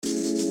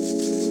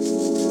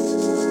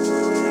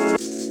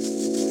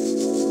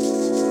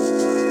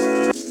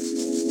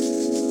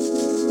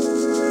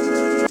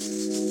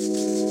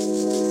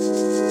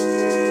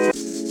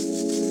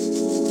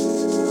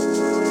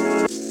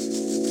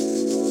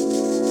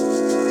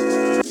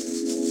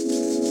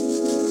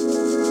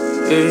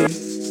eh.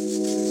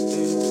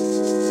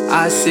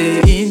 I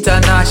say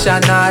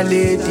international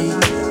lady,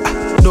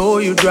 know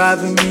you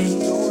driving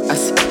me. I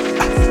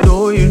say,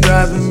 know you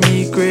driving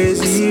me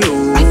crazy,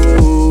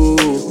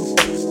 oh.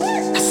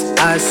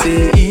 I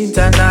say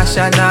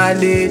international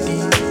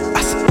lady,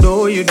 I say,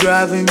 know you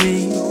driving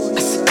me. I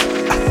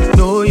say,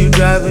 know you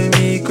driving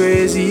me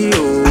crazy,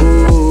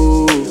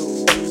 oh.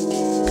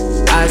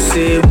 I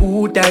say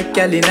who that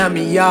girl in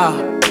me, yeah.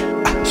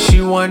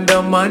 She want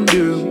the man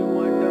do.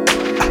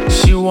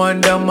 She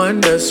want the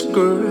man the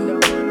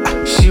skirt.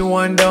 She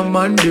want the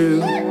man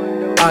do.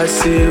 I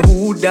say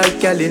who that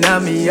girl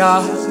in me,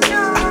 yeah.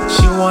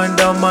 She want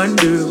the man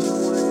do.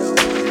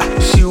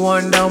 She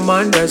want the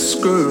man the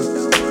skirt.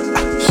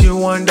 She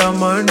want the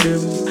man do.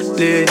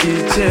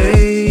 Lady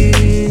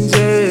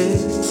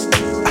changes.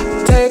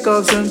 Take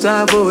off some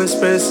time for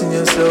expressing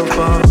yourself,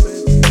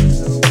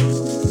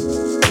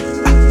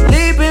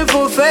 Leaping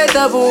for faith,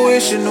 I've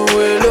wishing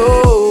away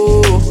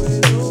low.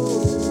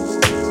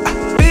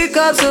 Pick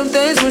up some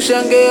things,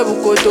 mushange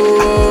bukoto.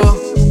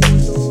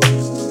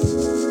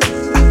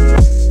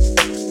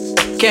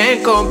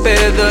 Can't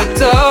compare the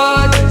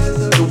touch,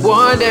 the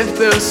one that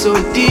feels so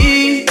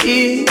deep.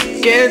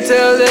 Can't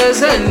tell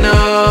there's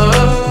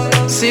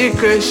enough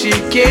secret she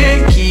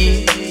can't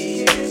keep.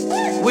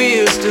 We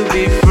used to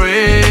be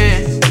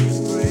friends.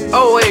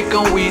 Awake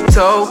and we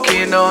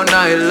talking all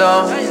night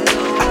long.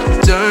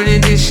 Turning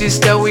dishes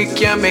that we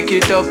can't make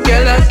it up.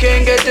 Girl, I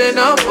can't get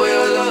enough for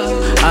your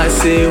love. I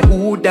say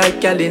who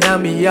that girl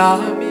in me, yeah.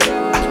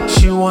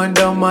 She want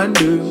the man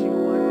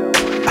do.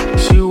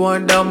 She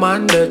want the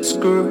man that's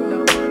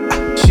girl.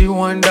 She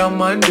want the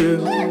man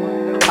do.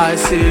 I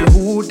say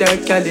who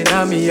that girl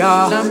in me,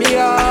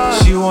 yeah.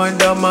 She want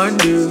the man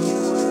do.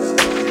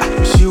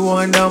 She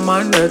want the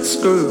man that's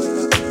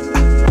girl.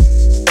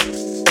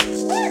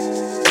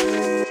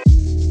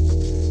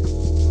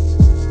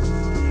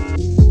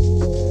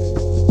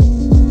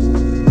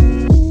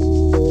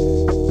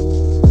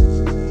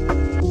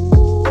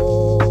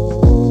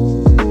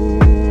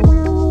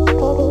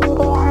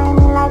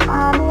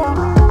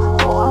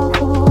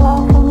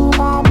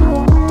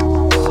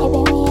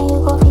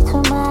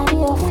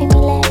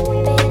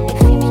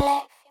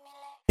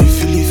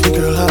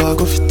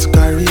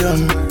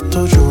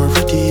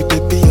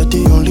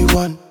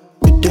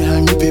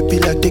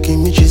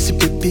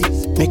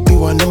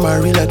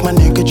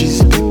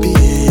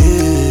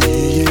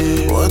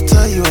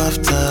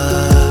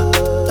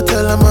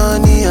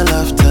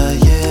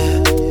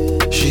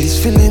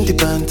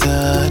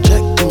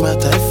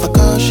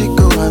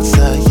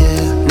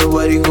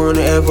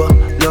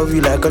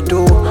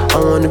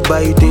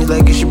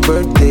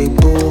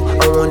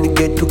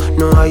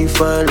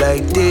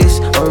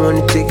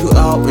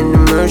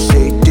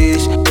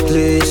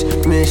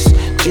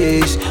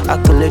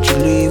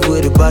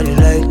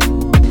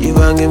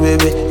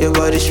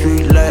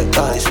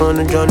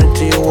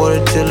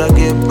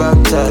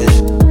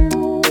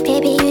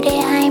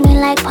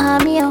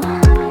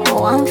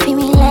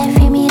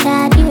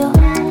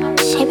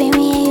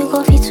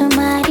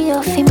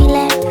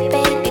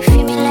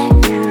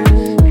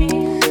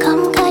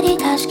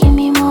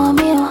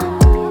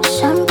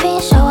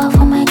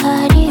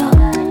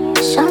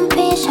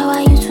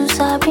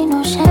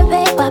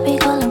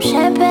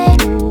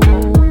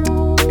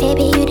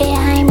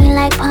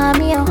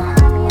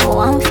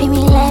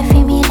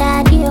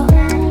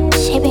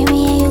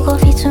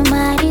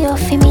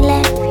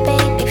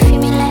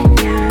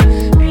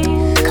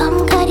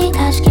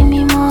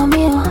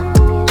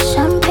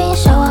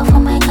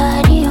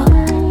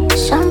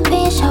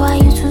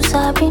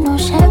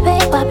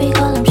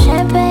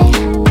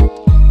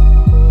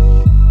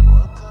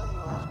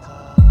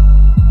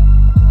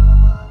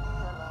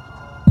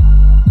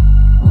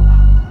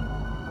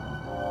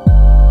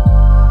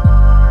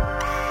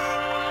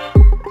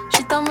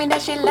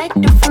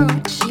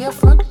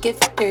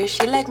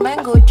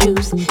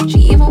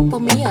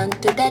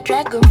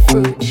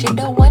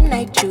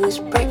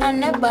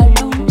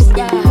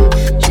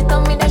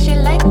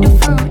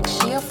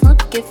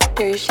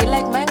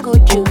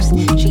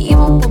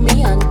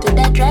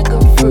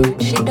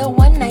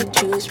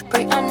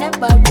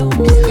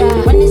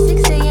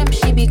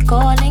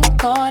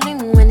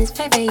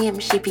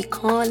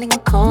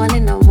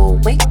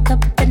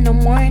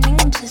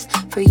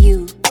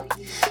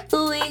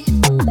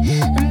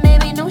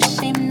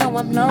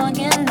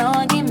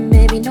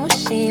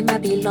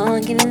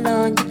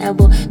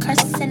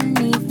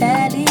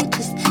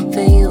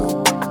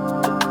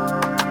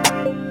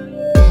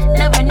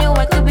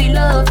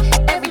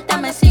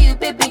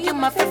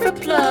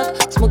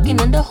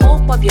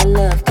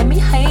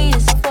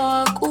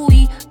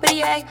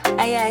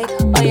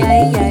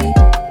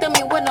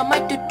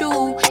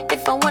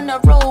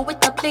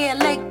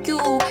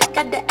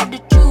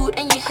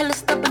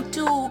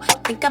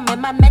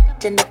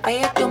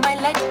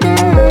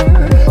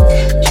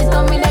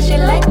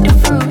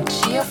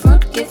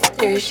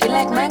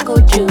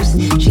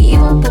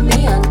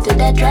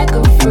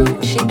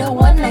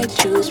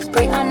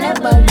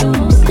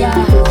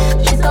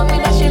 She told me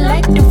that she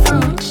liked the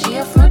fruit. She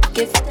a fruit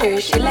gifter.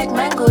 thirst, she like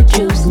mango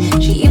juice.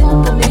 She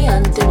even put me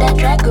onto that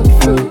dragon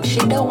fruit. She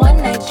the one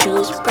I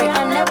choose, pray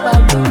I never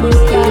lose.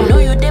 Yeah, you know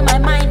you did my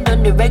mind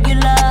on the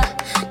regular.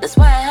 That's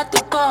why I had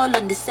to call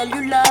on the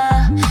cellular.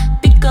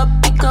 Pick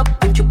up,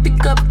 when you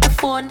pick up the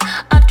phone.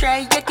 I'll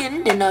try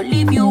again, then I'll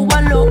leave you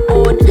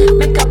alone.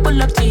 Make I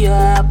pull up to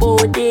your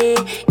abode.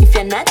 If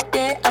you're not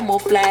there, I'ma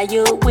fly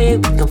away.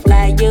 We can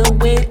fly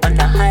away on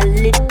a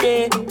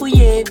holiday. Ooh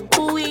yeah,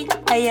 ooh wee,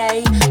 aye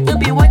aye. You'll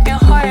be working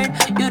hard,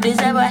 you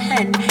deserve a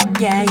hand.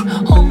 Yeah,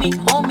 hold me,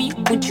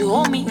 would you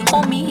hold me?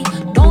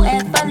 Don't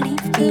ever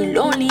leave me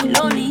lonely.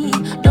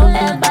 Don't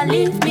ever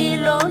leave me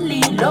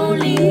lonely.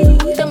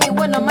 Tell me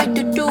what am I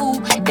to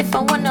do if I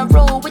wanna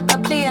roll with a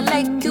player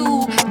like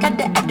you? Got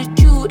the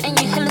attitude and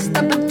you hella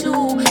stubborn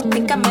too.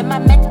 Think I'm in my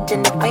match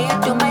and the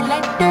fire do my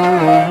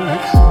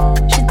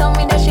lighter. She told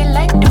me that she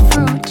like the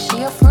fruit.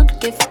 She a fruit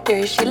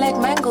gifter, she like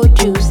mango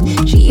juice.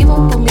 She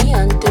even put me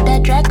onto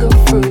that dragon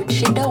fruit.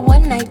 She the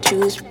one I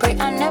choose, pray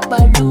I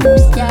never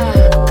lose.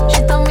 Yeah.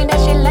 She told me that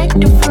she like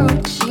the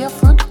fruit. She a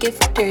fruit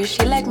gifter,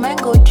 she like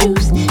mango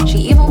juice. She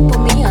even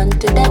put me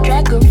onto that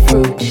dragon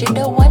fruit. She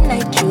the one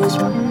I choose.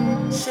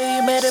 Say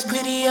you met a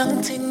pretty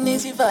young teen,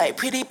 easy vibe,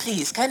 pretty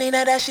please. Kinda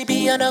know that she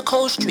be on a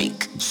cold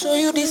streak. So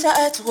you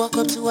decide to walk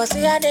up to her,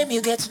 say her name,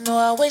 you get to know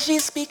her when she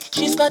speak.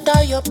 She's got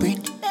all your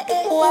brain.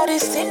 While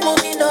this thing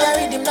moving, no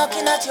rhythm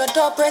knocking at your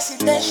door.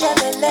 Presidential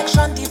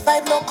election, the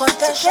vibe, no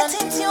contention.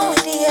 Get in tune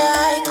with the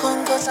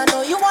icon, cause I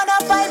know you wanna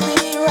vibe with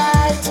the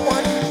right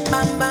one.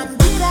 Bam bam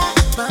bida,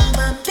 bam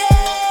bam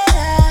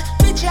bida.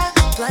 Bitch,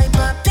 fly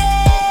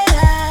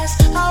Barbados.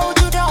 I'll hold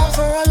you down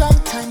for a long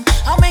time.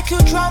 I'll make you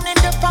drown in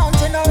the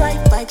fountain, alright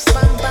vibes.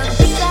 Bam bam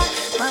bida,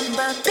 bam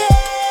bam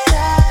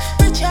bida.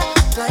 Bitch,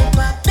 fly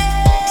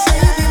Barbados. Say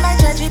you be my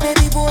judgy,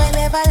 baby boy,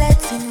 never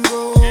let him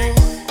go.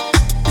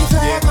 We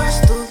fly across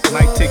the globe.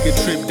 Might take a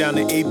trip down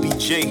to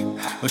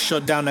ABJ or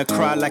shut down a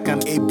crowd like I'm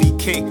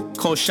ABK.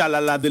 Call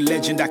Shalala the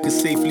legend, I can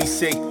safely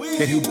say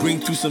that he'll bring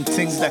through some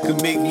things that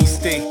could make me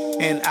stay.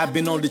 And I've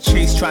been on the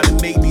chase trying to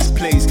make these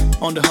plays,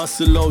 on the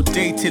hustle all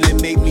day till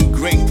it make me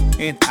great.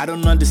 And I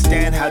don't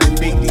understand how they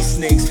make these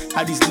snakes,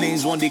 how these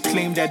lanes one they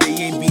claim that they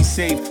ain't been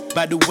saved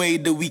by the way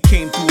that we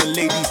came through and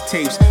laid these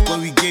tapes. When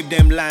we gave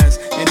them lines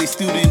and they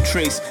still didn't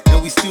trace,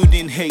 and we still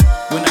didn't hate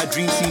when our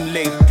dreams seemed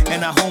late,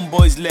 and our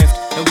homeboys left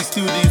and we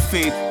still didn't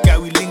fade.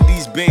 God, we linked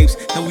these babes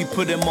and we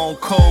put them on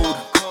code.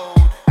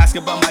 Ask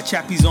about my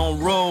chappies on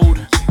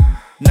road.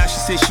 Now she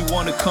says she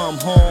wanna come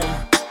home.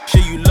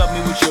 Sure you love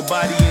me with your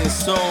body and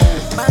soul.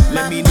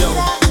 Let me know.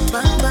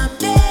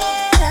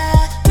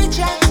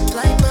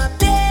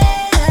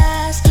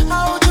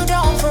 I'll hold you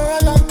down for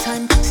a long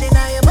time. Say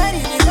now your body,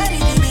 the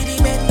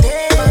mende.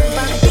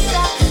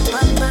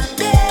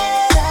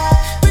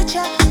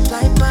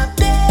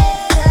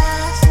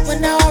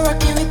 When I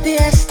rock you with the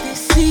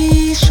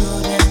STC, show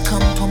them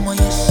come from where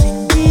you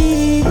sing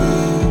me.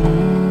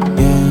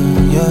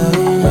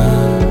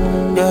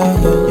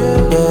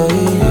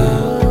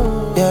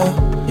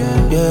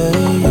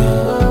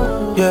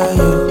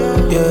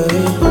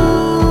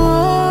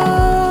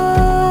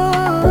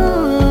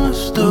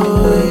 It's the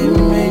way you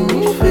make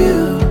me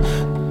feel,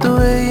 the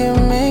way you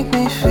make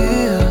me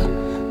feel,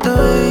 the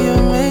way you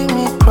make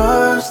me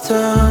cross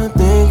town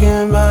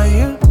thinking about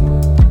you.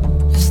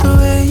 It's the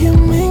way you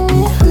make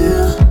me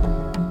feel,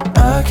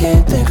 I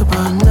can't think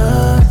about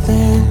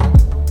nothing.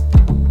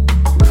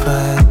 If I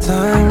had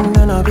time,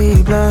 then I'll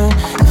be blind.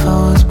 If I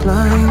was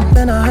blind,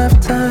 then I'll have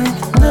time.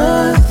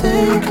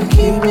 Nothing can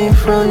keep me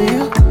from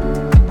you.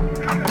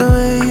 The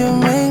way you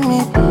make me,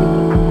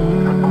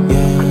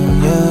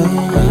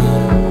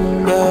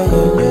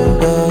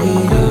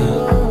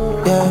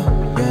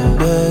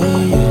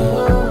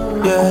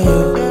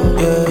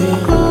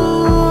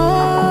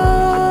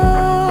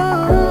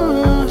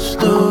 It's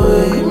the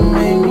way you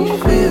make me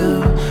feel,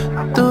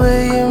 the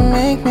way you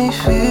make me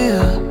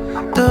feel,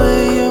 the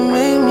way you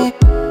make me.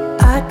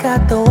 I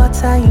got the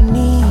water you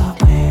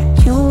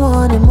need. You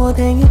want it more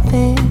than you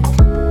think.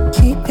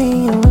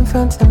 Keeping you in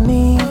front of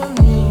me.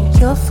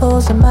 Your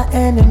foes are my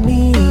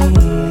enemies.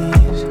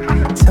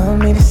 Told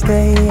me to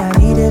stay, I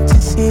needed to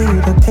see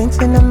the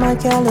painting in my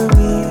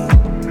gallery.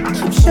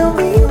 Keep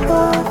showing you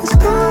all this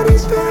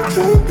body's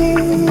wrecking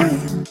me.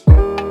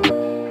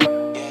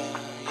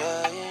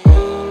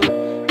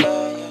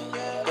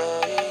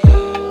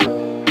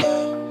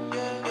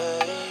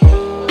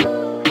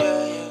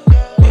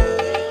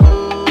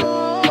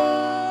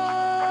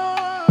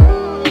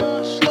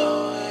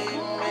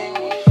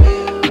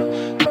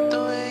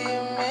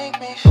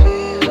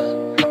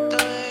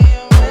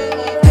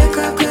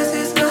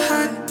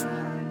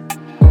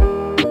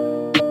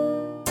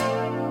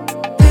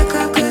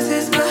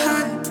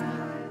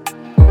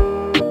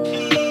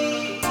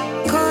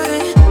 Caught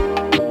it.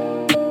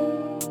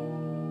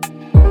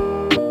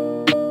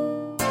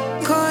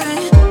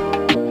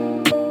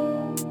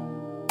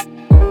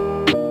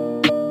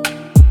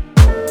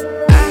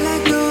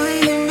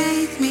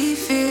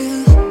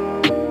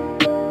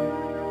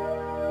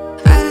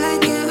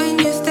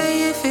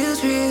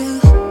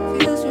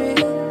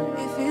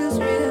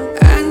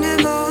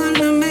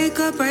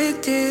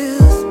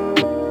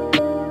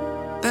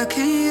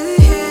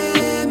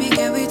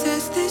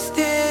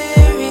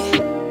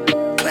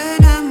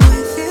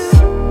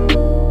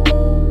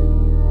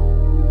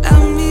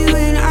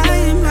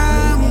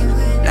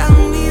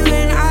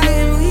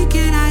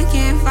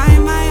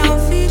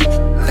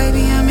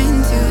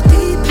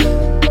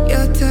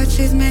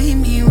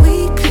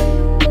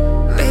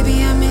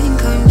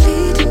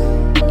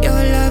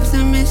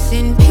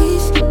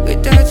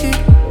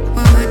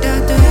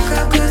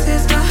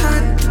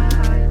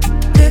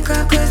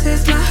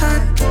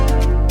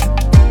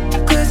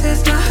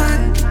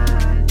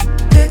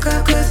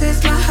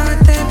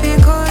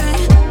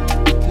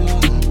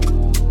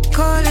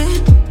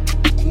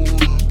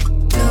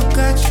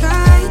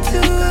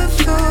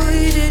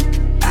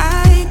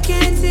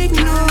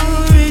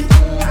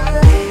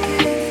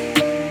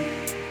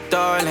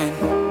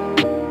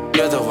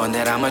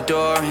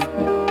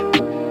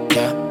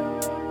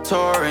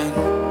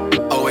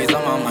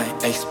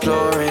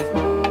 reassuring.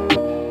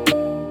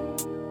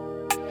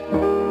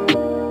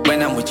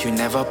 When I'm with you,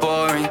 never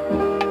boring.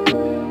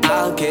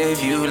 I'll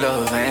give you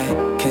love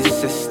and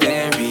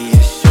consistent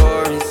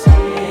reassurance.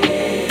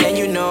 And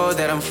you know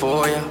that I'm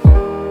for you.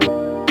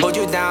 Hold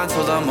you down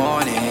till the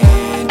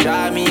morning.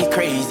 Drive me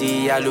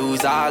crazy, I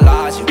lose our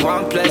logic.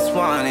 1 +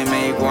 1 and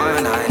make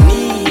 1. I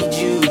need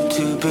you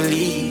to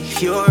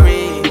believe you're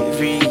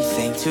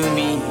everything to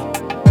me.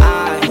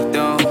 I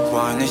don't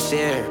wanna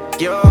share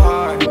your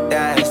heart,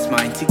 that's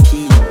mine to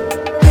keep.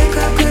 Pick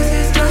up 'cause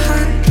it's my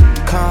heart.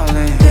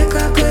 Calling. Pick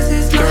up 'cause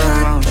it's my Girl,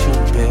 heart. won't you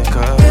pick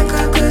up? Pick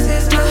up 'cause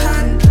it's my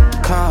heart.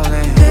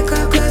 Calling. Pick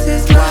up 'cause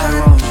it's my Why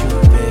heart. won't you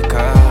pick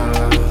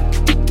up?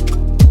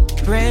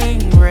 Ring,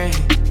 ring.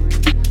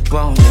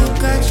 Won't you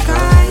Look, I pick up?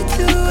 try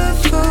to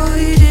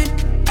avoid it.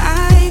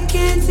 I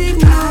can't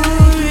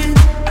ignore it.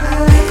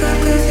 Pick up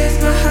 'cause it's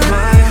my heart.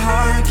 My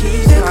heart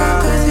keeps Pick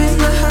up 'cause it's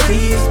my heart.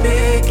 Please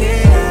pick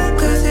it Pick up. up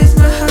 'cause it's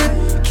my heart.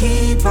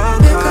 Keep on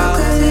Pick up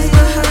 'cause it's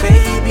my heart.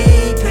 calling. Baby,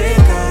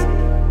 pick up.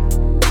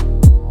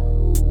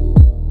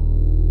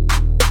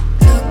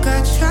 Look, I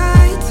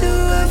try to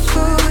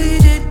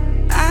avoid it.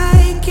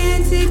 I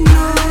can't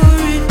ignore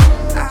it.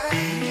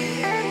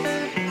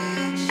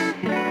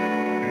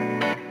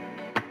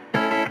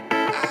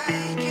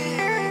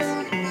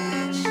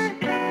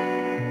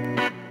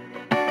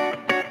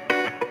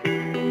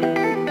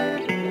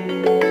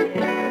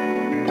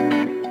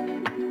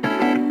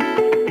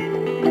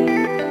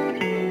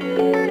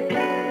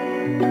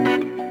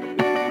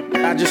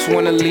 I just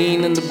wanna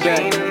lean in the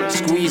back,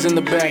 squeeze in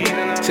the back,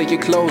 take your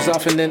clothes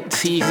off and then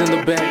tease in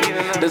the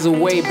back. There's a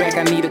way back,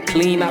 I need to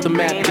clean out the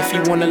map. If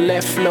you wanna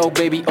let flow,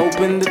 baby,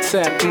 open the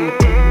tap.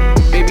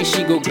 Baby,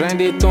 she go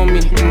grind it on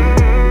me.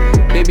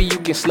 Baby, you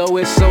can slow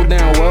it so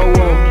down, whoa,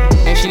 whoa.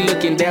 And she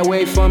looking that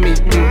way for me.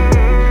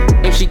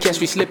 If she catch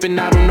me slipping,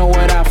 I don't know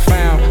what I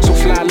found. So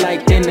fly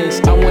like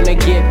Dennis, I wanna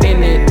get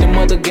in it. Them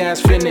other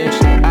guys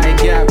finished. I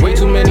got way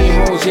too many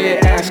hoes here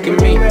asking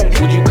me,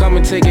 would you come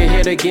and take a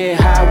hit or get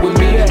high with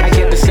me? I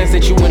get the sense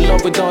that you in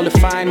love with all the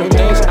finer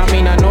things. I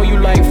mean, I know you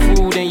like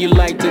food and you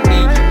like to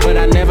eat, but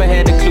I never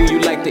had the clue you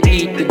like to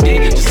eat the D.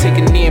 Just take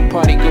a knee and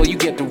party, girl, you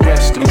get the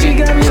rest of me. She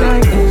got me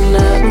like, ooh,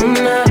 nah, ooh,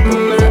 nah,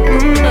 ooh, nah,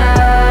 ooh,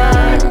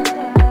 nah.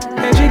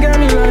 And she got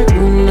me like,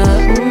 ooh,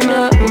 nah, ooh,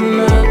 nah, ooh,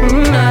 nah,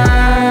 ooh, nah.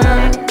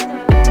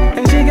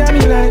 And she got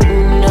me like,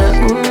 ooh,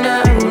 nah, ooh,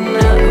 nah, ooh,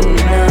 nah, ooh,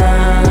 nah.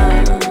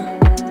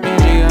 And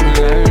she got me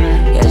like that.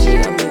 Yeah, she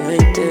got me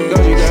like this.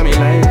 Girl, you got me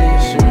like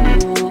this.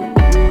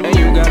 And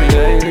you got me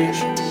like this.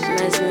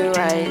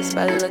 Mesmerized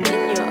by the look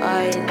in your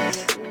eyes.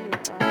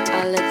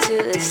 I look to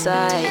the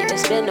side,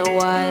 it's been a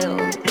while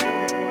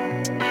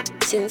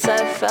since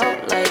I felt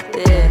like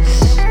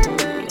this.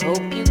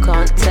 Hope you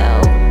can't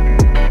tell,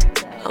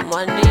 I'm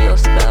under your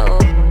spell,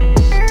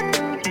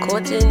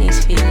 caught in these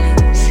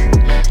feelings.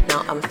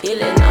 Now I'm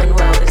feeling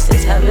unwell, is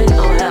this heaven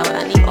or hell?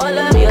 I need all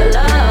of your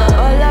love,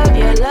 all of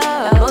your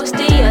love, most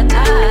of your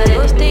time,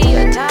 most of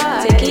your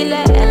time.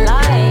 Tequila and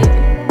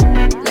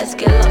lime, let's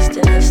get lost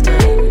in this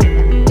time.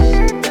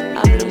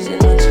 I'm losing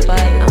this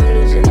fight, I'm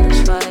losing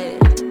this fight,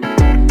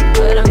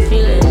 but I'm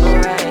feeling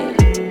alright.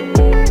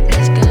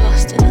 Let's get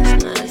lost in this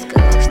night, let's get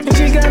lost in this night.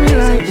 She got me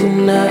like,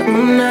 ooh, nah,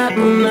 ooh, nah,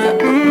 ooh,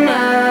 nah, ooh,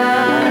 nah.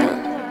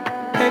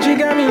 And she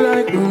got me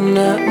like, ooh,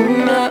 nah, ooh,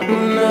 nah,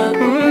 ooh, nah,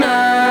 ooh,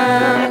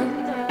 nah.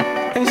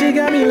 And she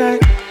got me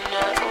like,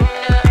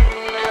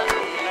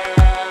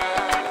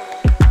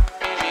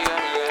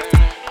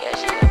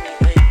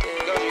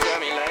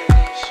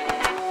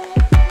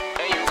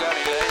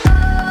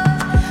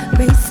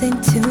 racing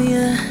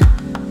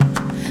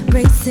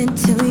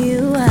to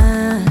you, I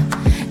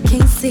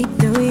can't see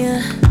through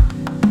you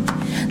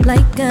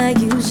like I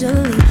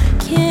usually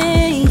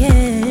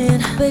can.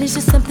 But it's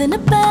just something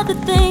about the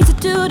things you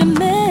do to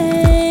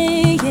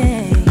me,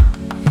 yeah.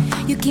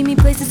 You keep me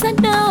places I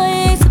know I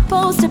ain't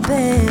supposed to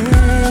be.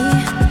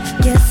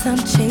 Guess I'm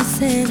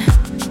chasing,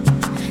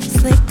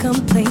 slick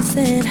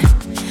complacent.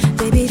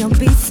 Baby, don't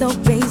be so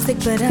basic,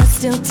 but I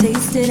still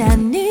taste it. I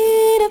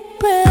need a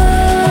break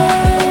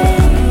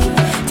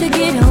to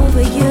get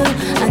over you.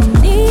 I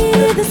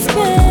need the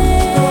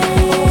space,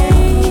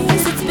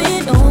 it's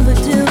been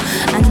overdue.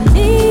 I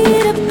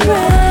need a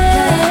break.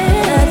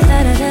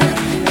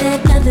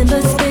 There's nothing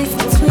but space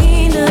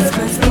between us.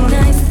 Must be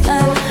nice.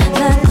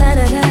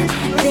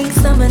 Think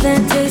some of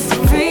that taste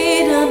of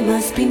freedom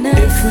must be nice.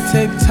 If we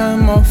take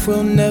time off,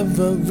 we'll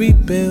never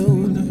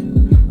rebuild.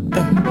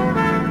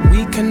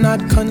 We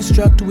cannot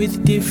construct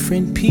with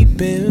different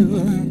people.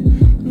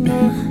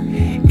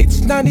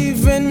 It's not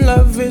even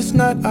love, it's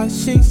not our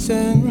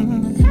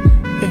season.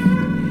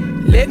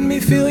 Let me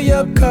fill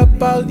your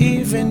cup, I'll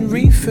even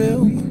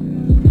refill.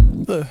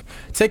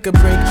 Take a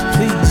break,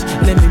 please.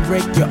 Let me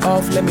break you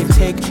off, let me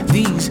take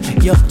these.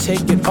 Yup,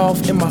 take it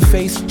off in my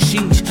face.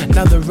 Sheesh,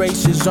 now the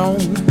race is on.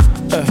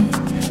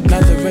 Now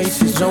the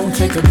race is on.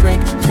 Take a break,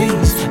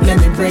 please. Let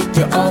me break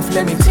you off,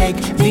 let me take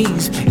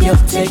these. Yup,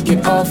 take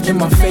it off in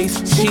my face.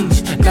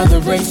 Sheesh, now the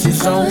race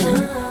is on.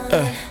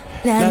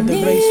 Now the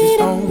race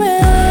is on.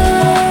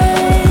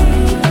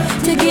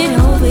 To get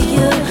over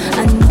you,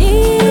 I need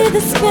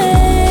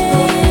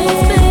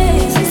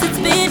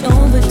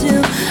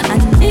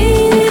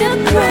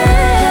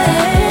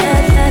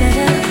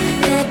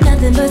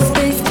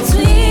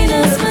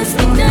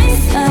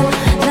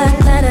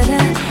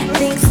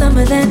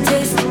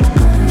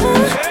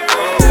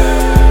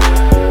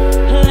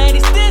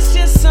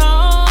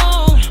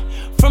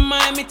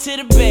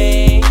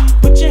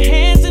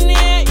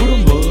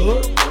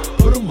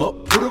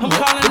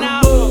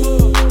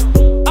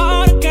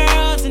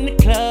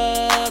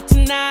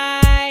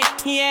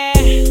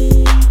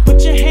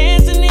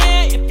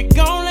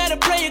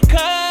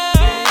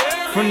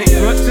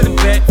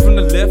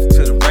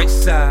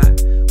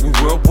side, we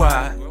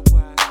worldwide.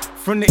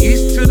 From the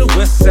east to the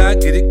west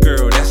side, get it,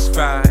 girl, that's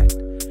right.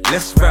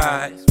 Let's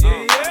ride.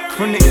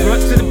 From the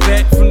front to the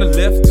back, from the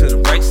left to the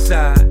right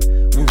side,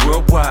 we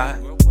worldwide.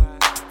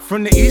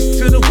 From the east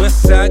to the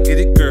west side, get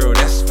it, girl,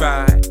 that's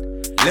right.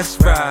 Let's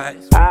ride.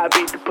 I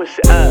beat the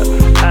pussy up,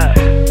 up,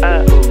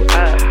 up,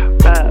 up,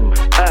 up,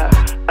 up,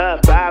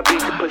 up. I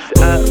beat the pussy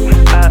up,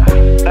 up,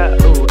 up,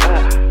 up,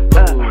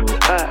 up,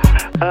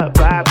 up, up.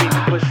 I beat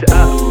the pussy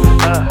up,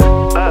 up,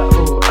 up,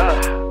 up,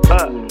 up,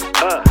 up,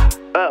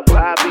 up.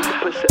 I beat the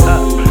pussy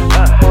up,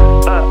 up,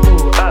 up,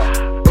 up,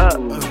 up,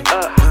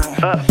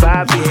 up.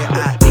 I beat yeah,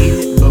 I eat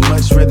it, but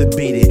much rather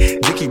beat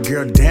it. Dick your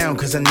girl down,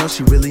 cause I know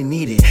she really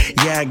need it.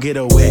 Yeah, I get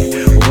her wet,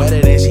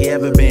 wetter than she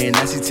ever been.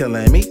 Now she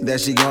telling me that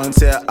she gonna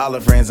tell all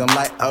her friends. I'm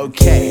like,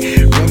 okay,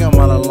 bring them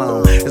all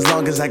along. As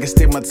long as I can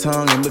stick my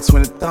tongue in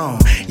between the thong.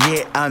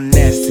 Yeah, I'm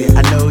nasty,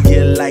 I know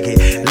you like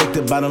it. Lick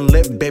the bottom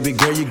lip, baby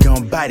girl, you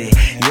gon' bite it.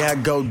 Yeah, I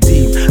go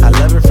deep, I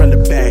love it from the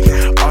back.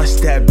 Arch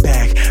that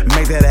back,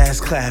 make that ass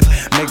clap,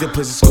 make the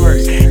pussy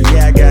squirt.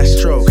 Yeah, I got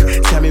stroke,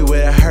 tell me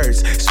where it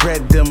hurts.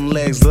 Spread them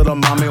legs, little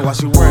mommy,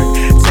 watch you work.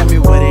 Tell me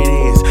what it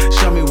is,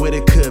 show me what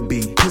it could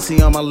be.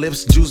 Pussy on my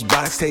lips, juice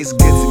box tastes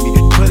good to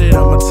me. Put it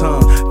on my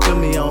tongue, fill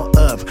me on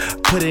up.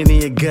 Put it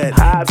in your gut,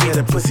 I beat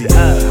the pussy up,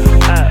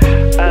 up,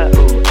 up,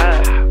 up,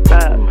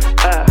 up,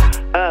 up,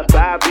 up.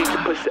 I beat the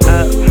pussy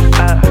up,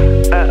 up,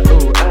 up,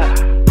 up,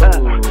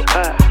 up,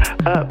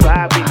 up.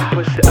 I beat the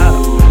pussy up,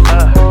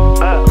 up,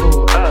 up,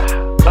 up,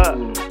 up,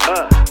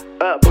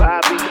 up. I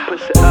beat the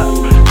pussy up,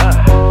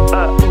 up,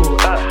 up.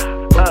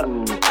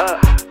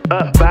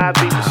 I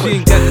beat the pussy. She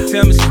ain't got to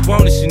tell me she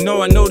want it. She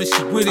know I know that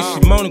she with it. She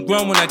moaning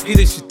grown when I get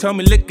it. She told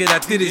me lick it, I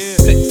did it.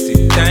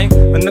 Sexy thing,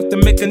 enough to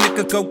make a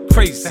nigga go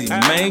crazy.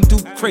 Man, do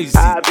crazy.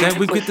 Then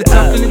we get the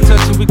talking and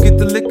touching, we get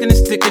the licking and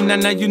sticking.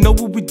 Now you know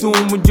what we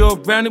doing when you're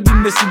around and we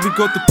missing. We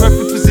go through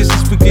perfect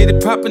positions, we get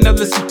it popping. Now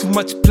listen, too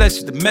much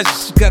pleasure. The measure,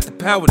 she got the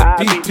power to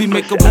BP.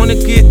 Make her wanna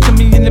get to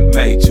me in a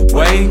major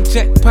way.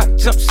 Jackpot,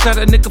 jump shot,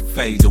 a nigga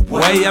fade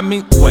away. I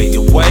mean, way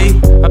away.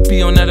 I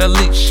be on that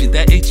elite shit,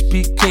 that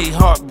HBK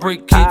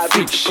heartbreak kid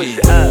freak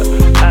shit. Up,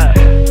 up,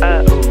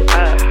 up,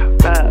 up,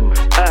 up,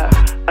 up,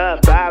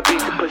 up. I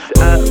beat the pussy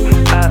up,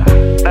 up,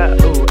 up,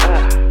 up,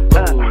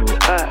 up,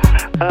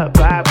 up.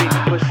 I beat the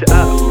pussy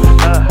up,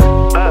 up,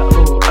 up,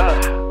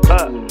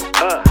 up,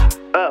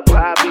 up.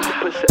 I beat the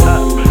pussy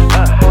up,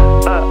 up,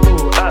 up,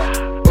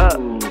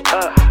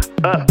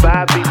 up. I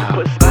beat the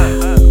pussy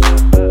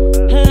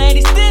up.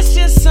 Ladies, this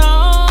your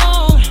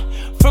song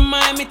from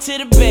Miami to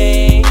the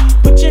Bay.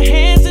 Put your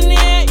hands in the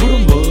air. Put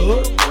 'em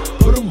up,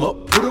 put 'em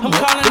up, put 'em up. I'm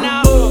calling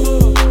out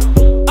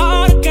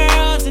all the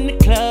girls in the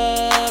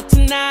club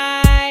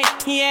tonight,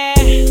 yeah.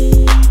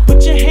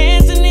 Put your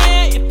hands in the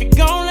air if you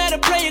gon' let her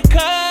play your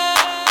card.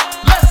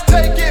 Let's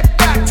take it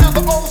back to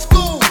the old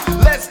school.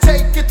 Let's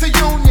take it to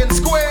Union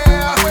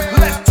Square.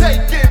 Let's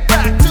take it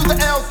back to the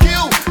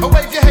LQ.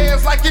 Wave your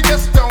hands like you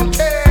just don't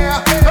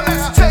care.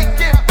 Let's take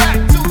it back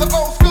to the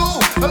old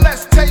school.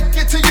 Let's take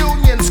it to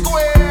Union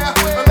Square.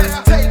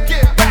 Let's take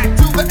it back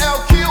to the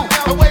LQ.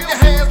 Wave your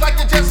hands like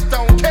you just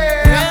don't care.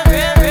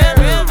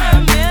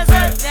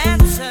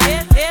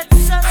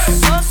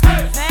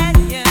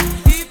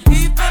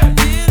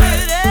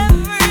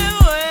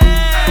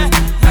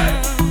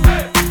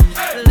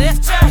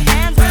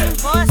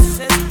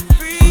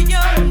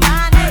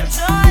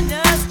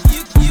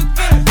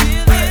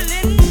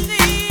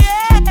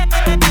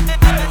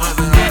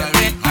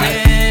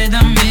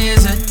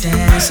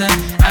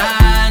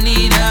 I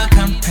need a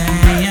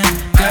companion,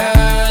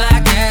 girl. I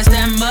guess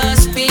that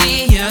must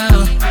be you.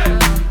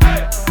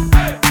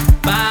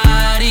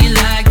 Body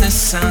like the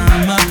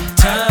summer,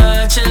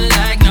 touch it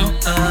like no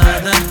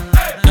other.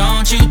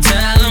 Don't you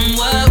tell them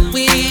what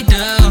we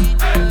do.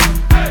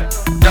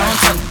 Don't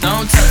tell them,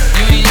 don't tell them,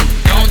 you ain't need.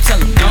 Don't tell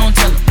them, don't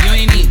tell them, you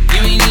ain't need.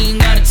 You ain't even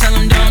gotta tell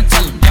them, don't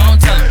tell them, don't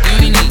tell them,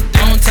 you ain't need.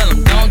 Don't tell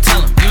them, don't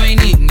tell them, you ain't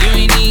need. You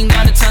ain't even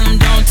gotta tell them,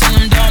 don't tell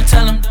them, don't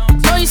tell them.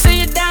 So you say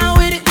you're down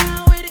with it.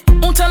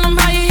 Won't tell them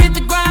how you hit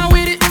the ground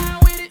with it.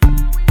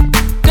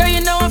 Girl,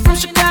 you know I'm from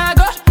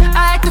Chicago.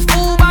 I act a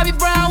fool, Bobby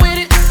Brown with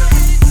it.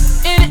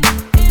 In it,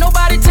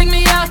 nobody take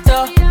me out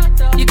though.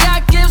 You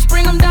got gifts,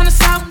 bring them down to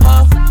South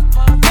Pole.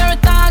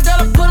 Marathon,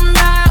 girl, I put them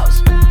out.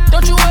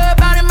 Don't you worry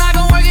about him, I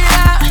gon' work it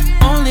out.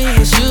 Only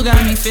it's you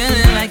got me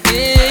feeling like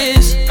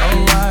this.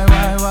 Oh, why?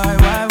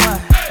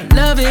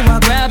 Love it while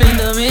grabbing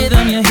the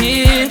rhythm, your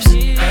hips.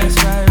 That's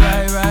right.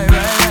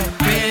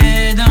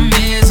 Rhythm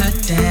is a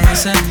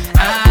dancer.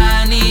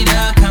 I need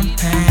a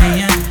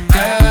companion,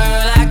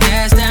 girl. I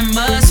guess that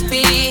must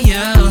be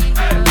you.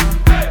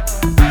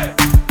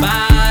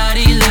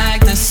 Body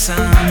like the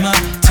summer,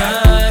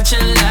 touch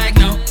it like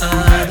no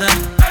other.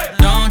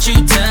 Don't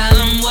you tell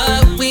them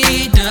what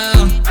we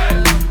do.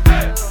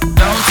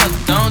 Don't tell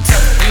them, don't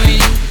tell them, you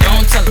ain't need.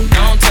 Don't tell them,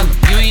 don't tell them,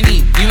 you ain't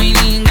need. You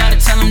ain't even gotta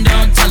tell them,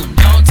 don't tell them,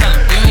 don't tell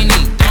them, you ain't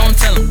need. Don't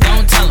tell them,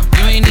 don't tell them,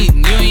 you ain't need.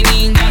 You ain't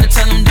even gotta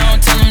tell them,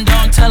 don't tell them,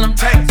 don't tell them.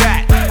 Take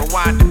that,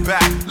 rewind it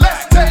back.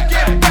 Let's take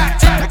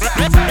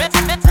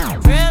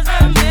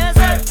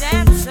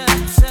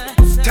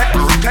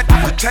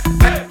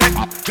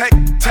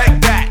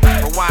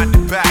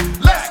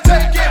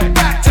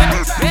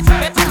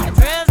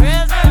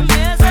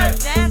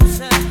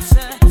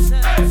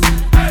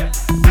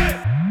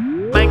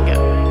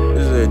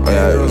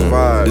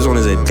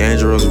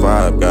dangerous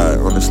vibe, guy.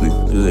 Honestly,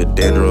 this is a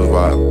dangerous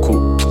vibe.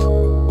 Cool,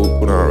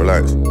 down,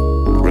 relax,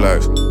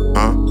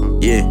 huh?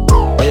 Yeah.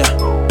 Oh yeah,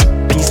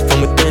 peace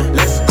from within.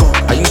 Let's go.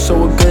 Are you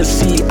so a good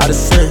seed out of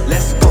sin?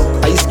 Let's go.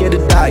 Are you scared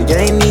to die? You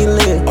ain't need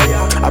live. Oh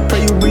yeah. I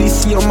pray you really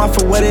see your mouth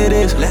for what it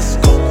is. Let's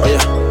go. Oh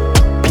yeah,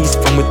 peace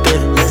from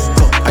within. Let's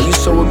go. Are you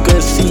so a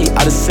good seed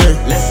out of sin?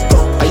 Let's go.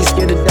 Are you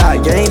scared to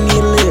die? You ain't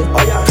need live.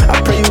 Oh yeah. I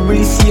pray you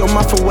really see your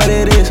mouth for what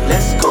it is.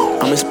 Let's go.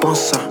 I'm a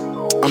sponsor.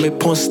 I'm a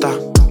porn star.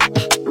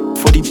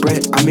 For the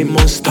bread, I'm a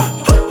monster.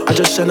 I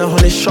just shine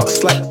 100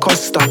 shots like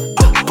Costa.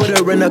 Put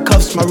her in the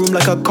cuffs, my room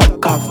like a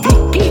cop car.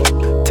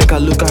 Take a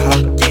look at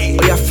her.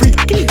 Oh yeah,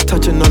 freaky.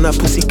 Touching on that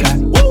pussy cat.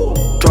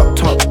 Drop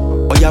top.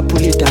 Oh yeah,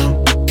 pull it down.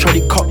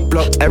 Shorty cock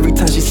block every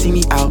time she see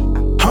me out.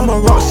 I'm a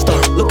rock star.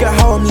 Look at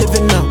how I'm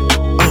living now.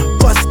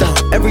 Bust down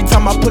every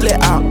time I pull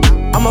it out.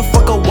 I'm a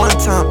fucker one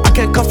time. I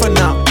can't cuff her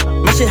now.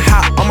 My shit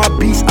hot on my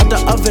beats out the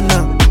oven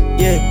now.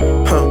 Yeah,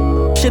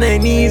 shit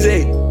ain't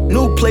easy.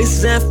 New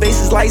places and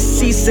faces like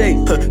C-Say.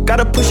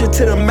 Gotta push it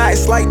to the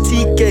max like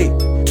TK.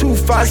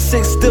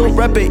 256 still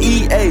reppin'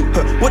 EA.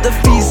 What the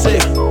fees say?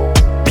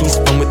 Peace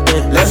from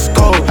within. Let's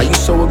go. Are you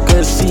so a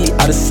good seed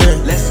out of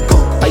sin? Let's go.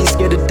 Are you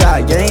scared to die?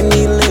 You ain't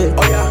need live.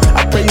 Oh yeah.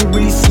 I pray you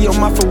really see your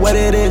mouth for what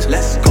it is.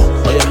 Let's go.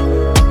 Oh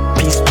yeah.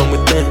 Peace from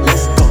within.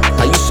 Let's go.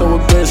 Are you so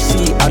a good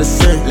seed out of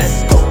sin?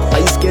 Let's go. Are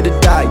you scared to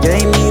die? You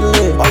ain't need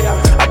live. Oh yeah.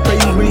 I pray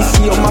you really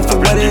see your mouth for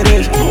what it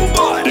is.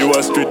 You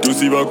are street to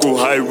see Waku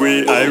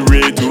highway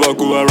to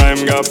Waku a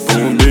rhyme gap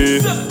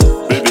Pumbi.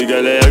 Baby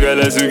girl, I got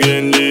a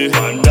sugendi.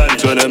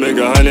 Tryna make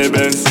a honey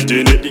Benz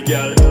Jenny.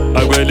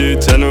 I got the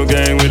channel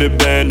gang with the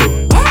band.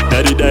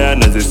 Daddy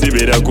Diana say see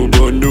me that could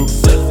bondo.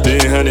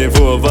 They honey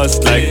for of us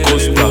like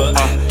Costa.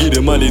 Give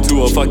the money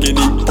to a fucking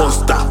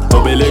imposter.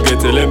 Obele get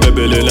tell him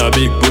bebele na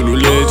big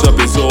bulule.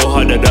 Chopping so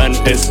harder than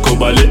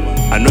Escobar.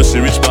 I know she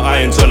rich but I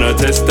ain't tryna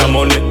test her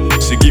money.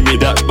 She give me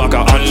that back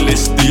a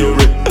unless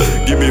theory.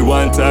 Give me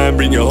one time,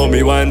 bring your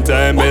homie one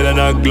time. Better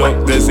not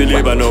Glock, then she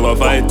live and over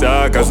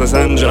fighter. Cause a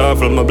Sandra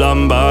from a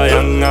Blamba,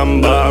 young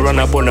Amba. Run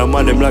up on a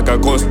man, them like a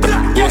Costa.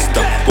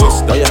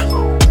 Oh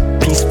yeah,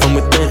 peace from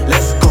within.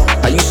 Let's go.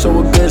 Are you so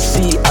a good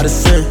seed out of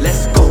sin?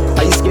 Let's go.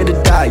 Are you scared to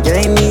die? You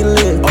ain't need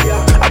live. Oh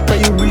yeah. I pray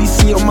you really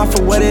see your mouth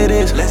for what it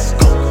is. Let's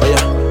go. Oh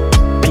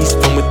yeah, peace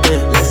from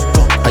within. Let's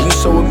go. Are you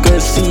so a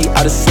good seed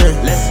out of sin?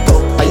 Let's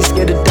go. Are you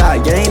scared to die?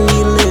 You ain't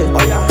need live.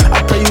 Oh yeah.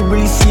 I pray you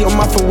really see your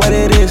mouth for what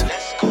it is.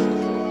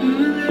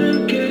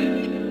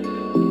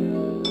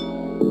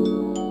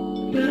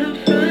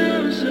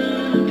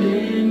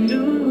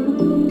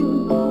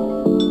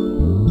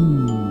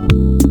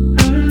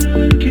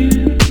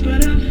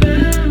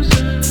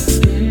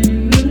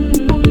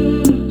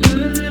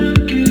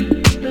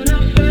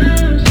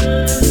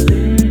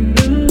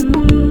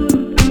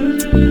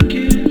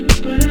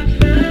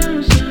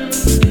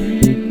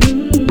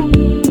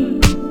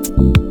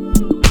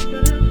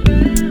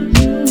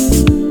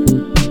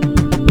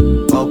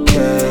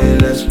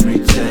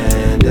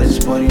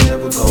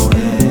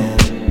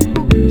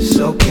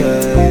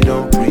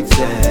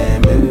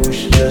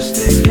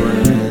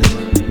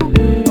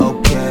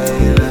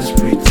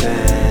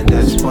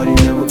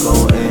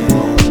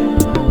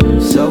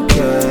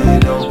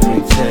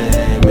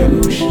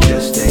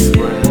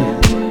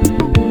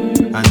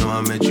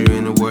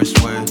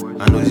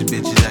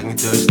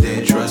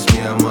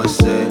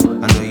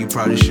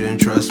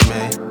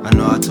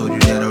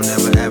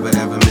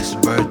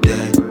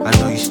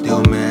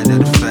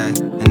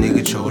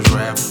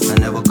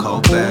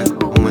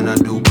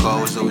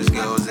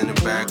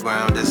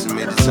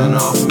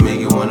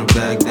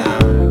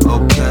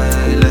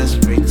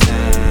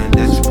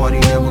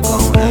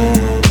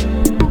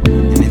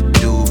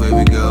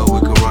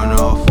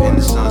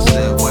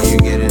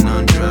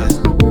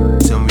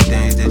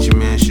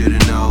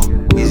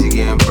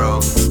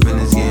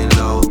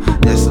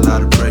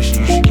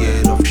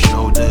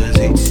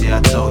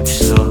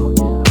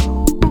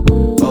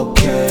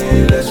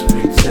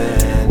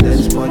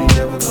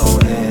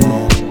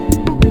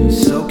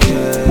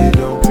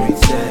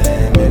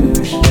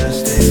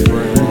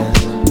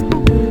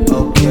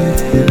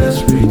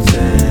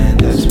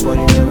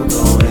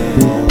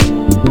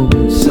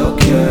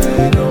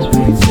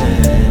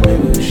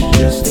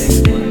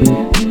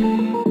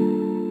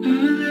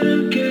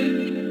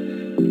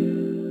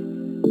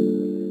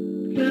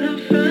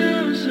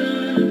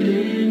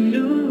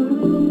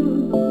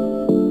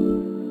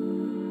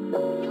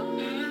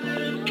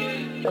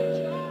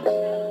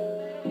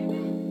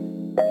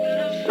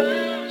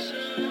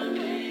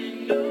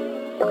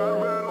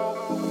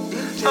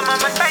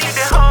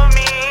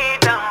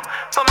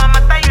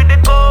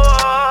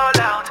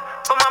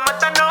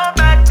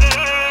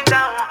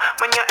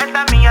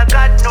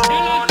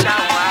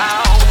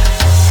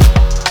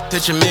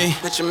 Picture me,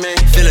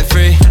 feeling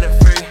free.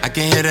 I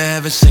can hear the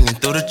heavens singing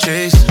through the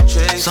trees.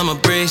 Summer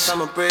breeze,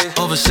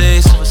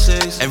 overseas.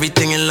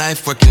 Everything in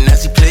life working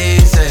as he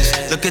pleases.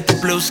 Look at the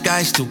blue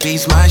skies to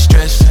ease my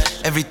stress.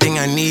 Everything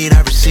I need,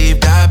 I receive,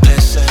 God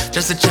bless.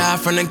 Just a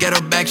child from the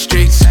ghetto back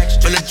streets.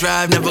 Full of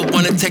drive, never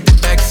wanna take the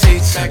back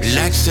seats.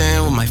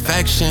 Relaxing with my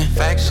faction.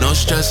 No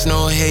stress,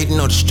 no hate,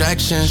 no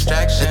distractions.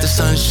 Let the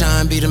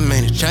sunshine be the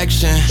main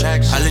attraction.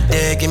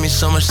 Holiday, give me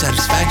so much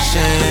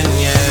satisfaction,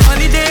 yeah.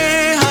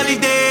 Holiday,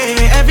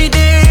 holiday, every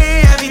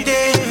day, every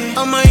day.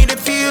 I'ma eat it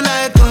feel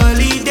like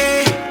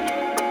holiday.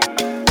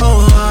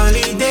 Oh,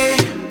 holiday.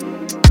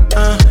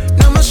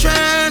 No more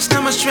stress,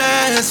 no more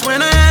stress.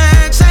 When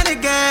I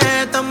excited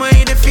get, I'ma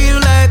eat it feel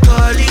like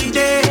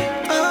holiday.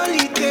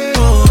 Holiday,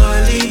 oh,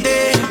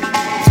 holiday.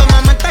 So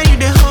mama tell you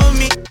to hold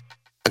me.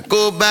 I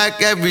go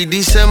back every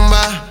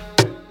December,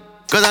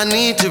 cause I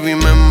need to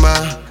remember.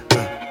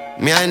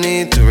 Me, I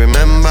need to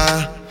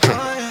remember.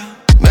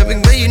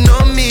 Baby, girl, you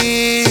know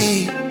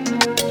me.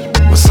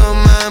 What's on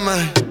my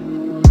mind?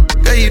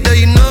 Girl, you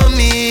know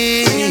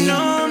me.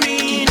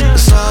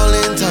 It's all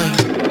in time.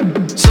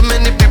 So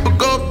many people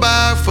go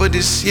by for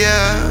this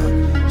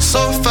year.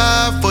 So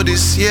far for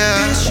this year.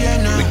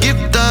 We give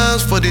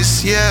thanks for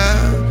this year.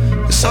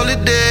 It's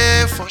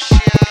holiday for sure.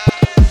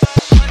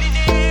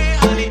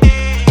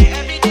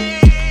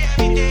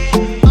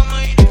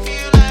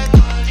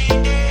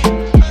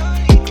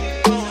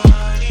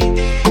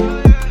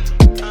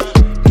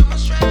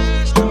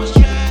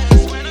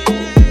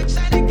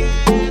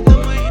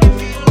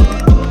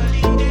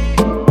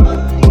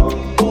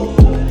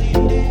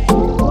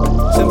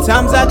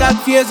 Sometimes I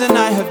got fears and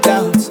I have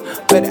doubts,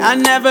 but I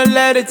never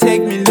let it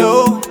take me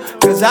low.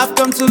 Cause I've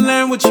come to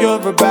learn what you're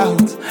about,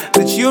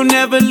 that you'll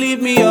never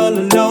leave me all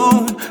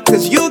alone.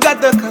 Cause you got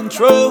the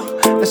control.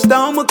 The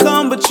storm will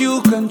come but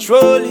you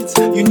control it.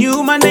 You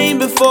knew my name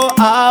before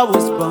I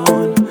was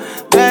born.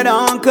 That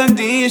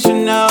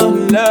unconditional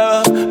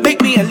love.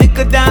 Make me a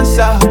liquor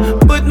dancer.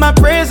 Put my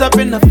prayers up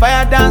in the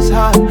fire dance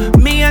hall.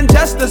 Me and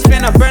Justice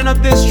finna burn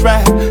up this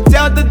track.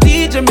 Tell the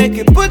DJ make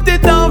it, put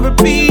it on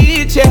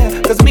repeat,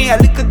 yeah. Cause me a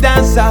liquor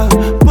dancer.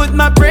 Put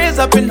my prayers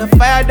up in the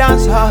fire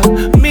dance hall.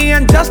 Me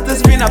and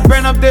Justice finna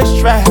burn up this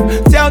track.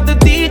 Tell the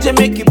DJ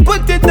make it,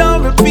 put it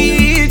on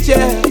repeat,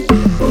 yeah.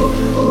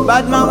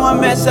 Bad man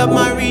won't mess up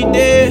my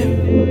reading.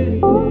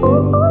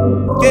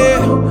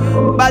 Yeah,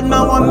 bad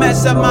man won't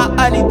mess up my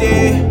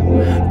holiday.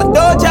 But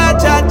oh, cha,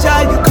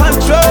 you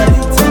control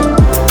it.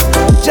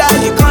 Cha,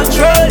 you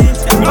control it.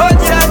 Oh,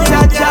 cha,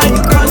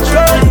 you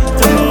control it.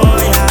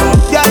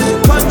 Yeah, you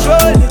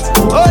control it.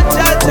 Oh,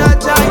 cha,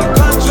 you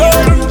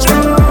control it.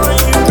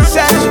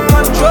 Say you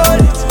control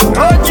it.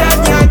 Oh, cha,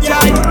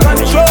 you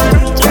control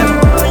it.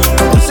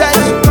 Say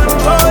you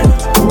control it.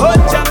 Oh,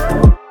 cha.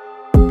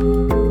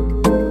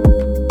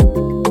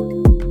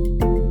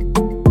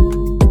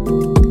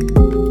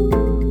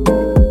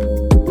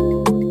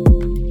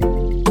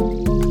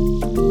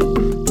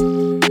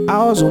 I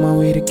was on my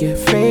way to get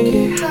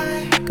faded.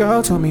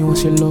 Girl, tell me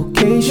what's your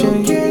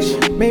location.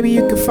 Maybe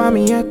you can find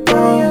me at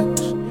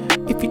Thrones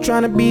if you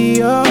tryna be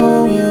a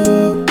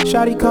hoe.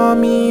 Shawty called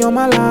me on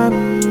my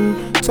line.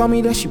 Told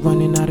me that she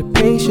running out of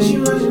patience.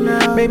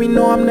 Baby,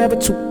 no, I'm never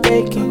too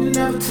vacant.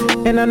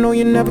 And I know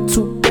you're never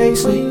too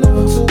basic.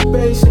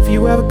 If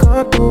you ever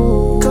come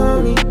through,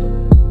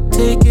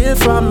 take it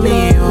from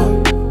me,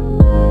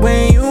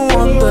 when you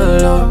want the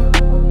love.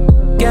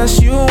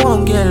 Guess you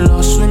won't get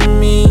lost with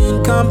me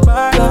in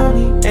Kampala.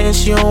 And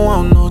she don't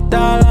want no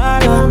dollar.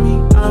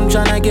 I'm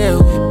tryna get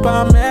with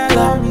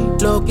Pamela.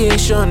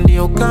 Location,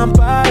 deal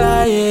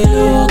Kampala, yeah.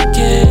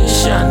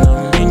 Location,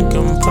 I'm in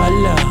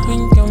Kampala.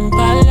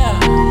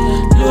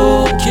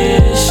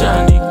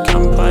 Location, in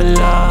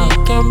Kampala.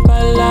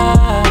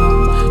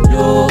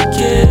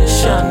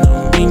 Location,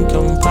 I'm in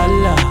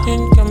Kampala.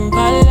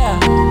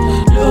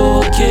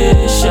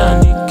 Location,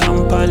 in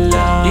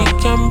Kampala.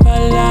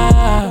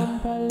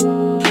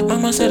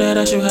 Mama said that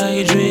I should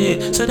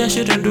hydrate. Said I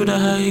shouldn't do the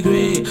high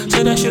grade.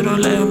 Said I shouldn't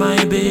lie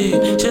my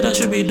babe. Said I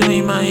should be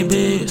doing my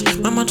best.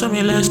 Mama told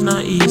me life's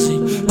not easy.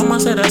 Mama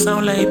said I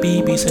sound like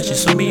BB. Said she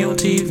saw me on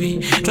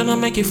TV. Tryna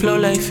make it flow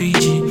like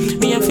Fiji.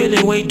 Me, I'm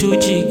feeling way too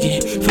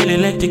jiggy.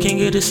 Feeling like the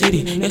king of the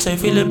city. Yes, I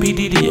feel a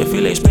PDD. I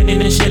feel like spending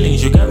the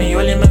shillings. You got me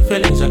all in my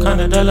feelings. I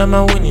kinda dollar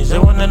my winnings. They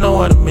wanna know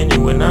what I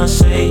mean when I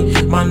say,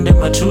 man,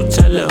 them a true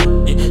teller.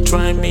 Yeah,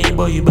 try me,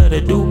 boy, you better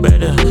do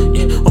better.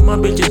 Yeah, all my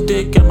bitches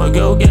dick, I'm a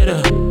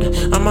go-getter.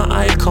 I'm an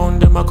icon,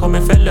 them I call me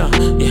fella.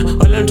 Yeah,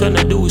 all I'm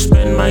tryna do is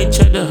spend my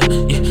cheddar.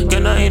 Yeah,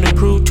 can I ain't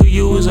prove to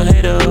you as a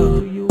hater.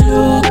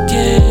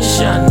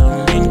 Location,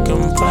 I'm in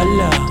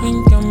Kampala.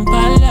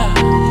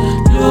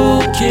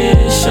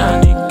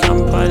 Location, in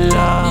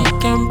Kampala.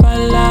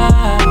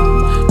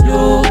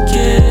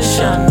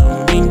 Location,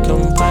 I'm in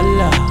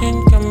Kampala.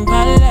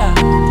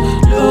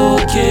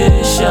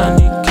 Location,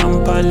 in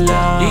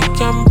Kampala.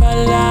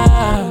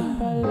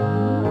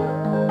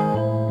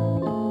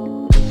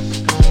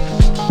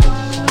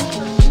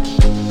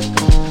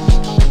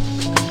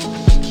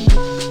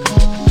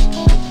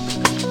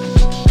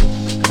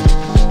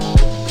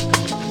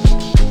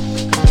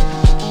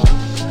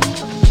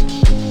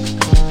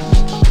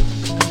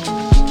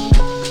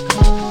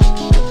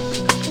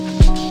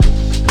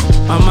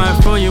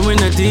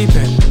 deep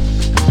end.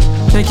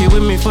 Take you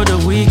with me for the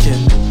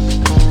weekend.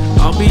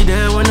 I'll be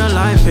there when the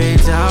light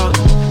fades out.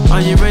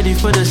 Are you ready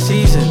for the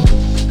season?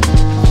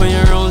 For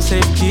your own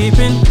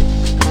safekeeping.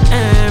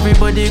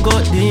 Everybody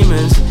got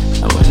demons,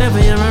 and whenever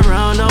you're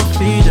around, I'll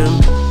feed them.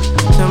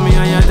 Tell me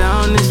how you're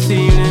down this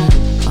evening.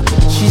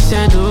 She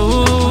said,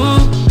 ooh.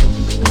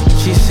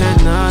 She said,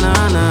 nah,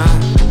 nah, nah.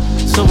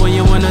 So what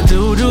you wanna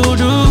do, do,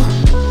 do?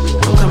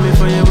 I'm coming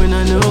for you in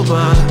a new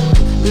bar.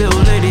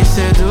 Little lady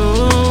said,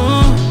 ooh.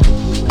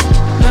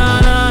 Nah,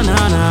 nah,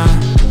 nah, nah.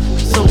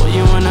 So what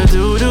you wanna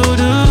do, do,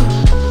 do?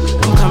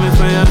 I'm coming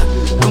for ya,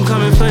 I'm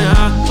coming for ya.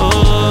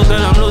 Oh,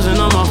 girl, I'm losing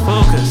all my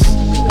focus.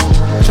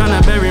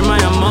 Tryna bury my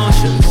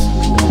emotions.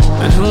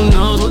 And who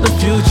knows what the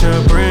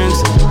future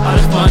brings. I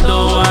left my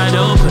door wide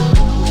open.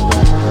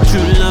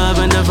 True love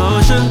and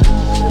devotion.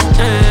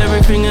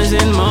 Everything is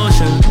in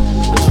motion.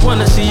 Just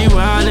wanna see you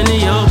out in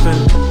the open.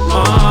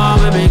 Oh,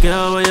 baby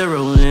girl, where you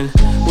rolling?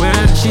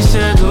 Where she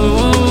said,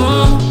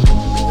 ooh.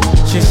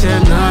 She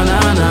said, nah,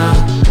 nah, nah.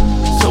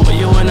 So what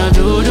you wanna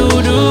do, do,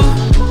 do?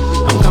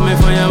 I'm coming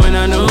for you in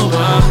a new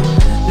bar.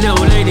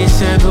 Little lady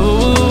said,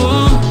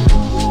 ooh.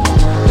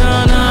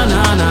 Nah, nah,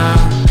 nah, nah.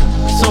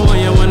 So what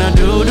you wanna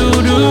do, do,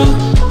 do?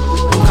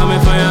 I'm coming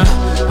for ya,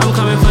 I'm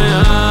coming for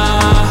ya.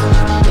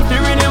 If you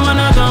really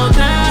wanna go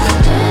there,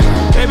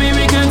 baby,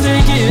 we can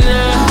take it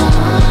there.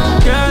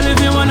 Girl, if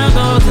you wanna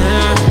go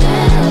there,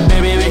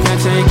 baby, we can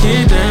take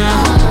it there.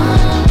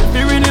 If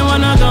you really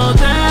wanna go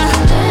there,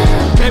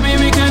 baby,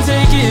 we can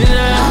take it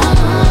there.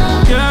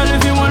 Girl,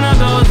 if you wanna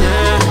go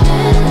there,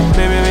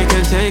 baby, we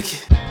can take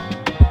it.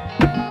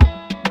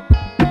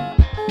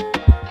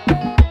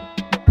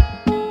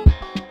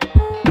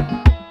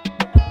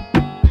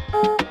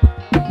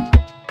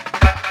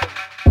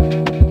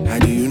 How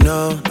do you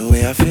know the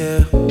way I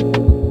feel?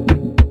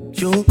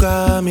 You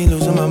got me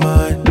losing my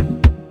mind.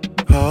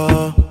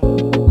 Oh,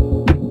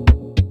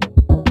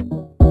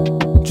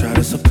 try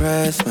to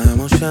suppress my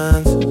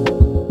emotions.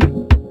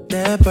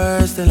 They're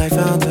bursting like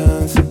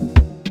fountains,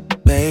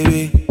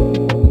 baby.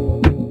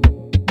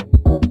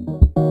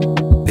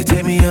 They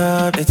take me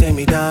up, they take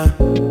me down.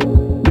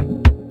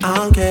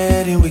 I'm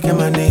getting weak in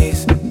my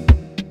knees.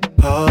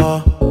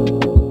 Oh,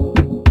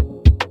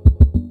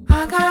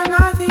 I got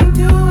nothing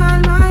to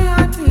hide, my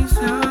heart is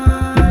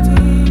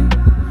hurting.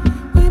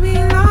 We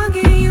belong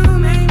and you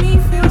make me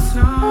feel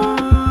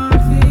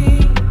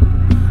something.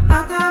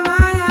 I got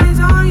my eyes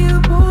on you,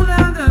 pull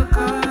down the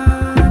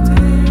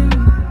curtain.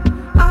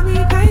 I'll be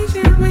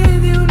patient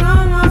with you, no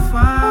more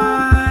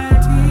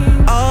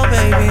fighting. oh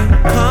baby,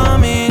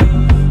 come in,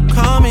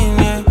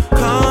 yeah,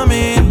 come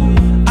in.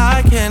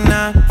 I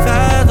cannot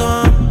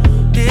fathom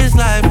this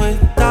life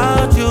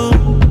without you.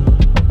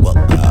 Well,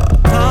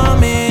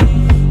 come in,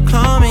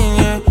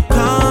 yeah,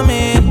 come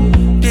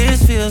in.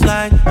 This feels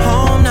like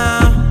home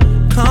now.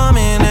 Come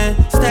in and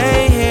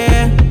stay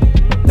here,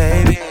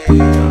 baby.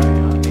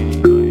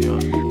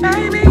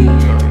 Baby,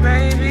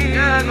 baby,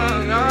 yeah, no,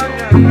 no,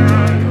 yeah, no.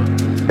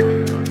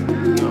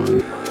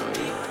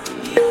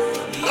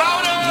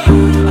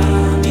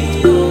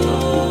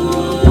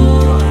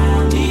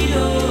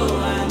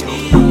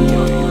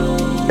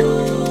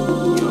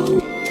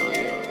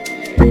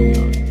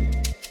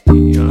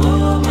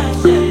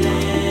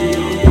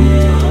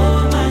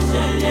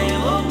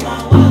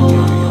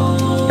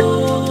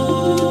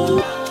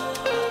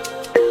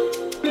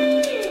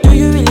 Do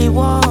you really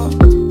want?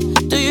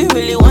 Do you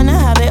really wanna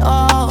have it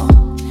all?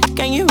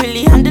 Can you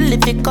really handle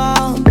if it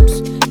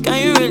comes? Can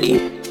you really?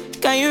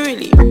 Can you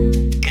really?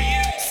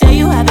 Say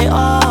you have it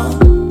all.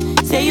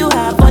 Say you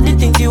have all the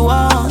things you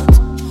want.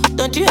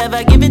 Don't you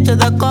ever give it to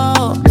the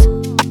cause?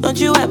 Don't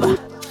you ever?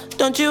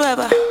 Don't you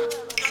ever?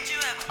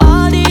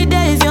 All the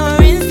days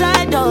you're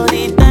inside, all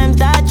the times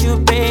that you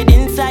prayed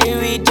inside, you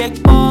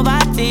reject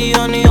poverty.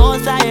 On your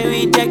side,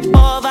 reject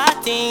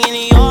poverty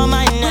in your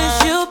mind now.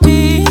 Wish you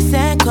peace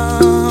and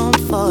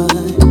comfort.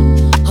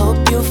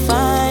 Hope you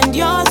find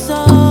your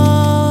solace.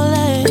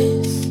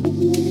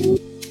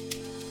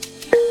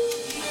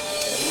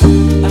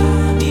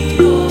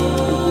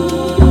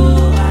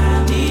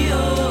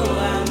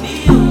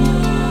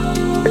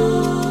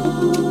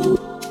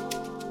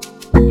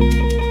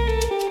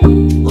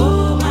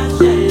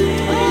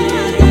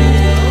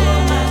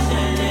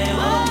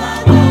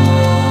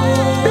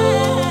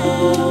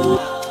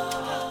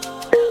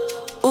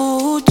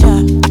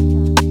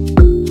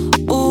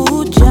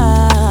 Ooh,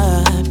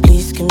 child,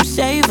 please come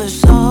save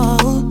us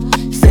all.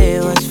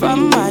 Save us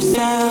from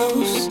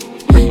ourselves.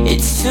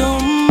 It's too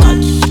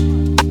much,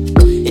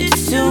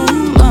 it's too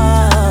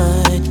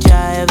much.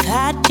 I have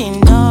had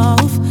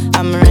enough.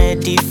 I'm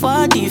ready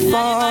for the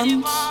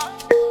forms.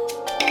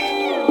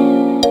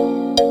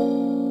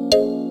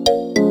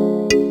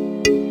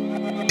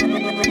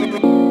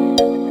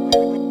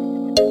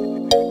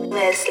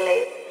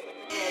 Leslie.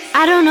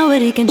 I don't know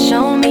what he can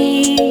show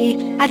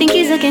me. I think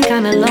he's looking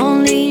kinda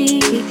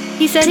lonely.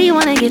 He said he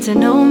wanna get to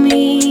know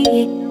me.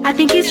 I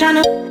think he's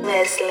tryna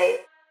Leslie.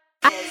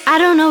 I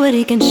don't know what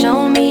he can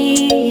show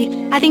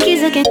me. I think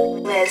he's looking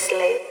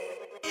Leslie.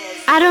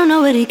 I don't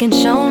know what he can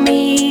show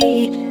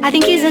me. I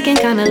think he's looking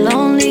kinda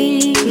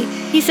lonely.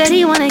 He said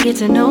he wanna get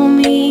to know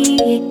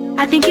me.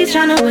 I think he's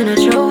tryna win a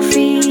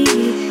trophy.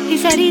 He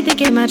said he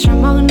thinking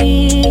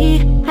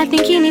matrimony. I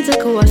think he needs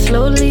to cool off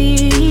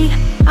slowly.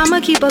 I'ma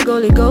keep a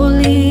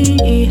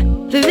goalie.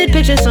 Vivid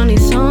pictures, Sony.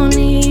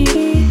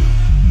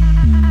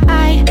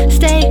 I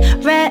stay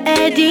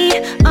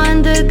ready,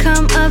 on the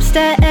come up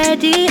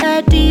steady.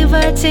 A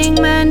diva ting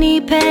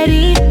mani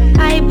petty.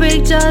 I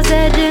break jaws,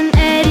 Ed and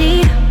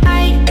Eddie.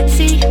 I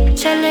see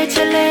chele,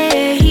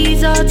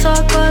 he's all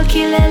talk, all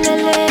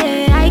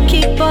kilelele. I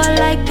kick ball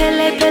like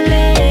Pele.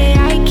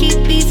 I keep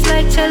beats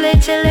like chele.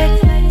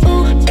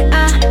 Ooh,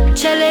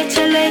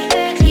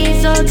 chele,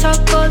 he's all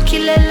talk, all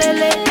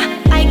kilelele.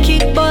 I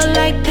kick ball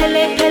like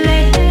Pele.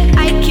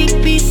 I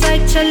kick beats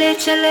like chele.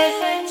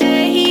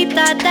 He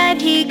thought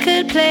that he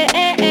could play,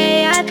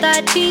 I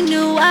thought he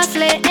knew I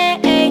slay,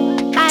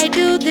 I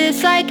do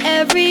this like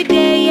every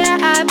day, yeah,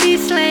 I be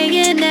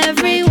slaying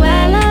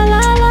everywhere, la.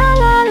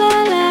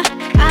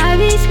 I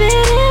be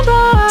spitting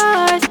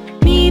bars,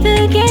 me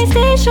the gang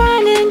stay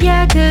shining,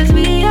 yeah, cause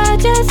we are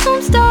just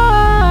some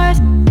stars.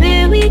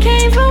 Man, we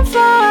came from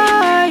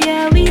far,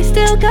 yeah, we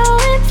still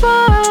going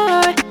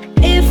far.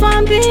 If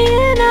I'm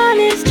being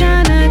honest,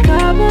 tryna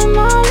cop him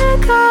on the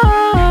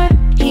car.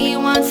 He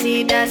wants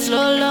see that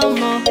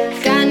slow-mo.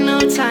 Got no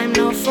time,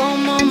 no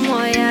FOMO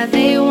more. Yeah,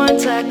 they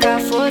want a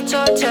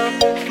photo.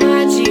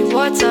 Maji,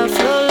 water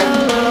flow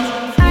low.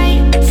 I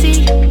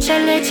see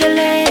chele.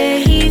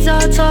 He's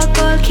all talk,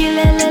 all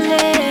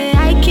kilelele.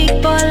 I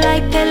kick ball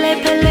like Pele.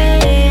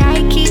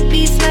 I keep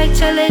beats like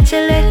chele.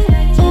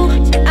 Ooh,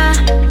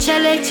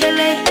 chele.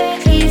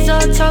 He's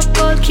all talk,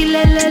 all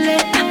kilelele.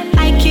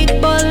 I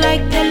kick ball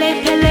like Pele.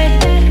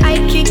 I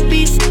kick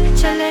beats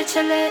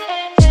chele.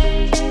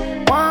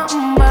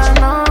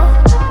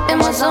 In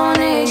my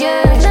zone,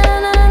 yeah.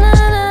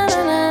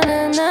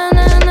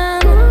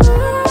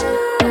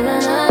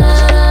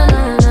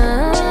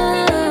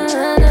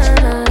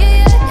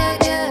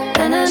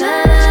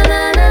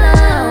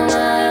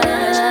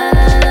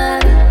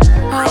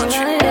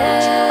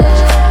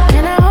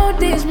 Can I hold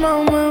this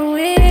moment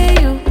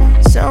with you?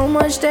 So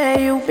much that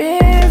you've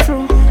been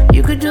through.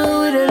 You could do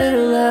with a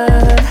little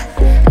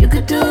love. You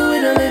could do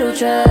with a little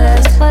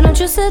trust. Why don't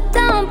you sit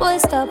down, boy?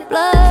 Stop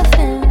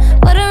bluffing.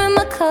 Water in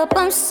my cup,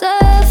 I'm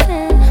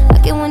surfing.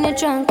 Like it when you're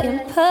drunk in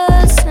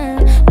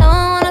person. Now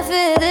I wanna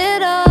feel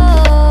it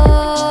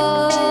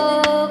all.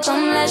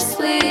 Come, let's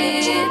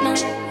sweeten.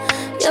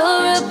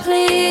 You're a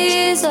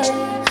pleaser.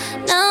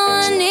 Now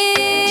I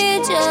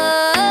need you.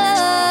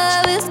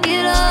 Let's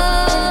get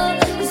on.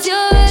 'Cause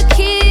you're a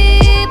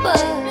keeper.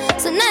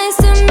 So nice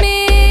to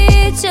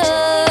meet you.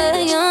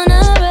 You're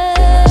not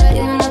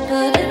ready when I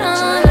put it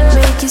on.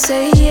 Make you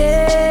say yeah.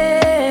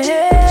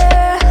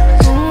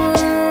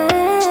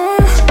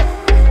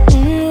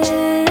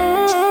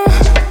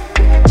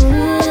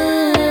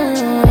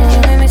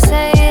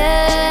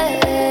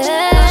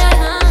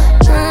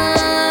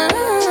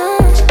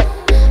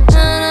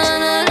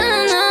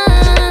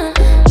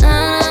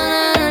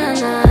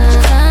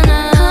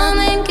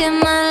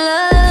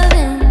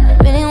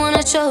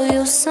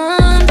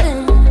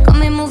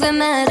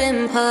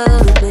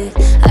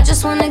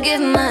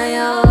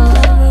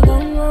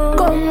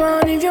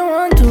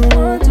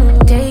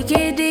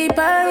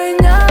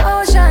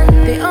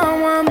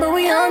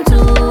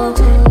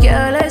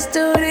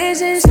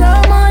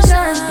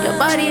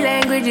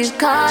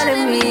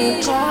 Calling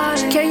me.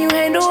 Can you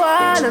handle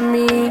all of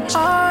me?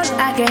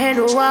 I can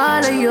handle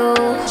all of you.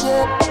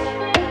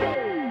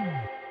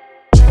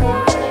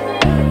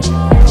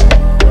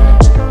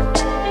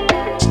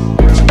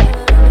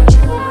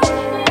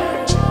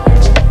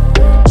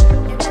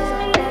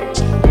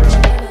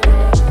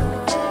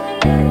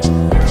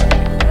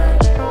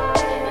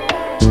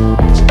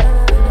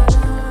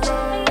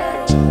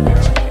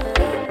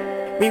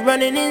 We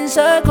running in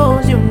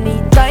circles, you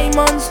need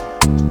diamonds.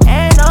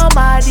 All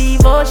my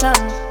devotion,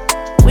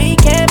 we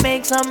can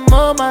make some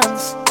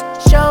moments.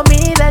 Show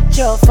me that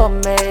you're for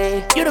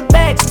me. You the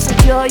best,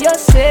 secure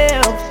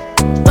yourself.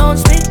 Don't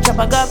switch up,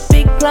 I got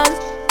big plans.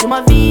 You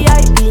my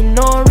VIP,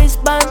 no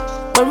wristband.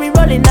 When we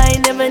rollin', I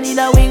never need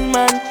a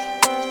wingman.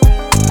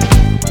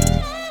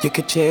 You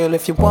could chill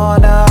if you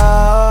wanna,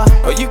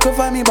 or you could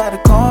find me by the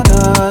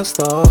corner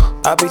store.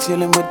 I'll be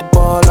chillin' with the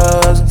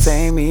ballers.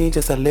 Say me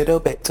just a little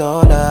bit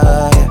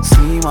taller. Yeah,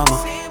 see mama,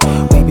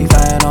 we be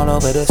flying all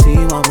over the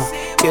sea, mama.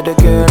 You're the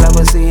girl I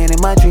was seeing in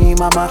my dream,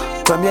 mama.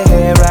 From your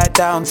hair right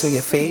down to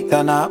your feet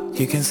done up,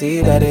 you can see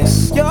that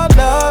it's your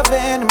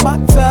loving and my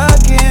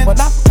tugging. When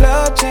I'm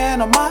clutching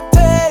on my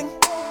thing,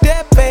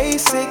 they're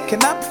basic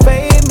and I'm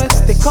famous.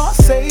 They can't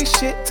say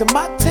shit to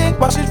my tick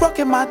while she's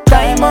rocking my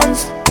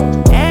diamonds.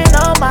 And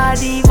all my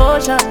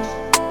devotion,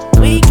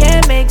 we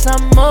can make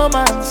some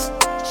moments.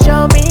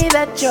 Show me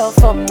that you're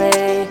for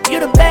me.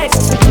 You the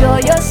best, secure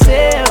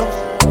yourself.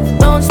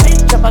 Don't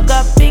switch up, I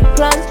got big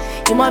plans.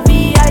 You my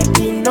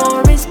VIP,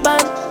 no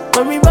wristband.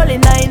 When we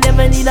rollin', I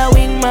never need a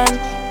wingman.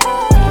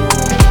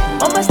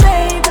 I'ma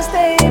stay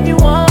if you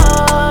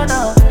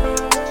wanna.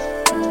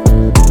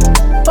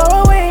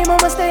 Far away,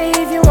 mama,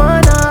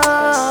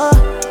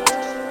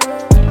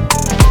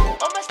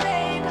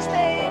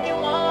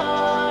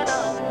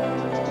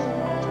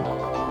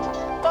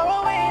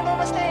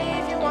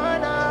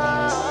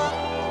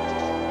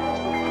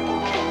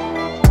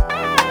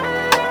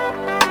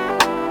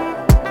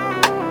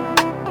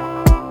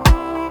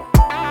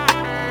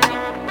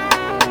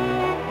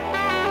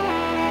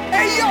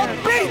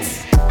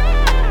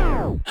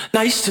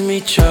 Nice to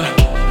meet ya.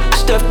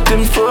 Stepped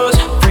in froze,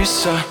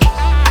 Risa.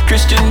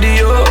 Christian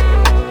Dior,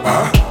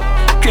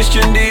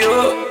 Christian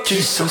Dior,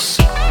 Jesus.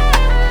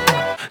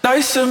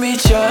 Nice to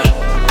meet ya.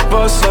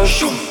 Boss up,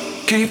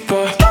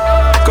 keeper.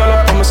 Call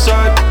up on my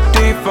side,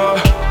 deeper.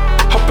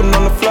 Hopping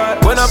on the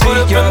flight, when I put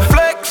up in the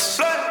flex.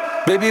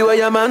 Baby, why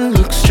your man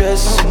look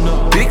stressed?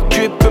 Big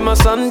drip in my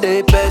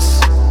Sunday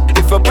best.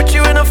 If I put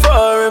you in a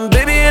foreign,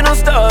 baby, ain't no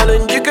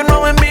stalling. You can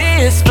roll with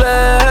me, it's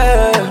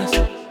flash.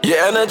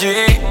 Yeah,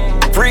 energy,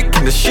 freak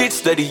in the sheets,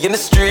 steady in the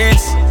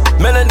streets.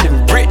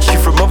 Melanin rich, you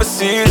from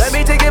overseas. Let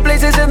me take you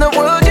places in the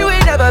world you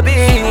ain't never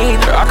been.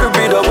 I could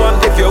be the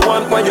one if you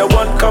want, when you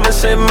want, come and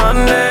say my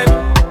name.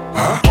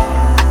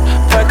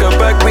 Pack a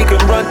bag, we can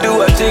run,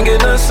 do a thing in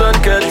the sun,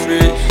 can't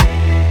reach.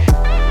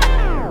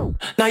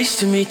 Nice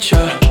to meet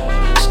ya.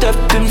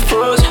 Stepped in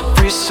froze,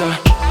 Risa.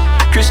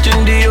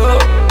 Christian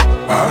Dior,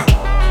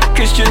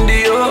 Christian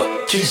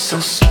Dior,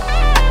 Jesus.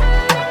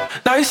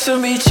 Nice to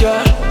meet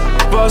ya.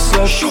 Boss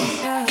up,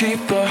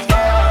 keeper.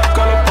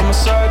 Call up on my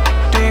side,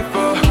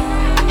 deeper.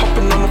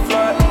 Hopping on the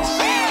flight.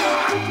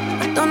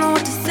 I don't know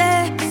what to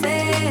say.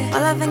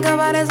 All I think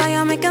about is how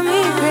you're making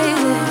me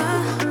crazy.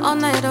 All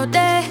night, all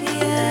day.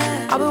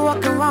 I'll be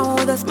walking around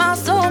with a smile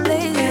so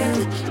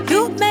blazing.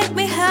 You make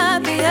me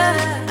happier.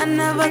 I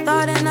never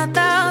thought in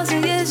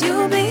 1,000 years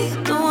you'd be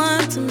the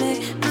one to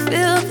make me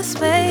feel this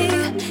way.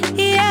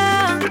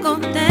 Yeah, I'm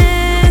gonna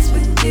dance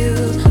with you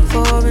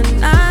for a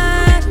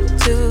night or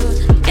two.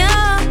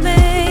 Yeah, I'm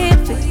made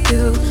for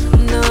you.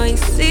 No, you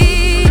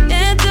see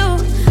it too.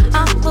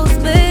 I'll hold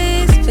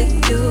space for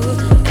you.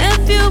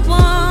 If you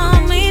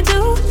want me to,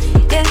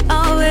 yeah,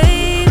 I'll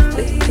wait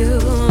for you.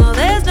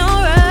 There's no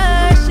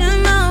rush, you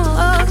know.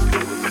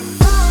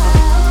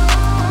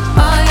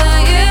 Oh yeah,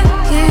 yeah,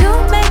 yeah, you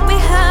make me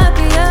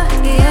happier,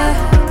 yeah.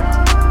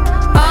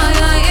 Oh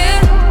yeah, yeah,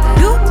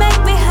 you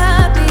make me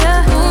happier.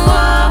 Oh,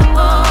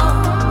 oh,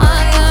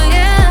 oh yeah,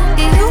 yeah,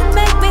 yeah, you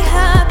make me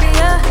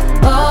happier.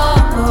 Oh,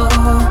 oh,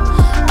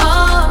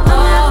 oh,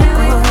 oh,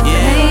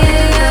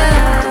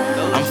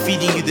 yeah. I'm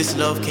feeding you this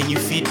love, can you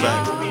feed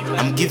back?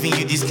 I'm giving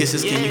you these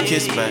kisses, can you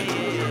kiss back?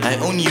 I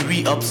only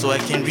re-up so I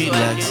can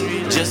relax.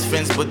 Just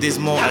friends, but there's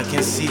more, I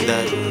can see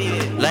that.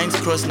 Lines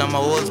crossed, now my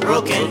wall's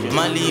broken.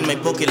 Mali in my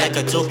pocket like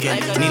a token.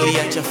 Nearly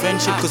at your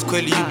friendship, cause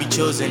clearly you be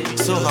chosen.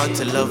 So hard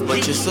to love,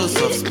 but you're so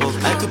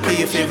soft-spoken. I could play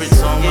your favorite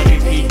song on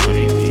repeat.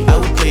 I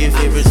would play your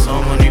favorite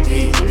song on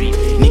repeat.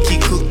 Nikki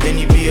cook, then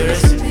you be a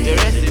recipe.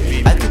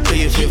 I could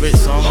play your favorite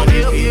song on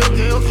repeat.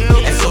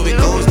 And so it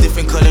goes,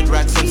 different colored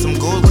racks and some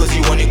gold, cause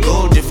you want it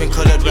gold. Different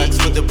colored racks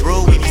for the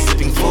bro, we be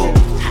sipping full.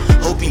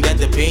 Hoping that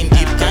the pain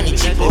keep kinda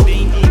cheapo.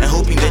 And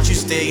hoping that you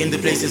stay in the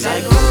places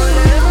I go. oh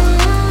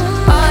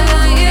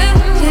yeah, yeah,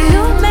 yeah,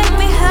 you make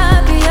me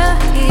happier,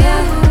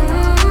 yeah.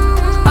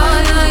 Oh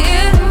yeah,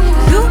 yeah,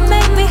 you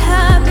make me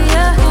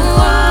happier.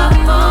 Oh,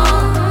 oh,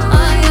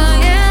 oh yeah,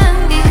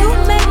 yeah, yeah, you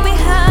make me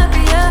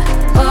happier.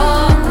 Oh,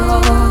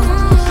 oh,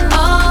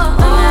 oh,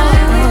 oh,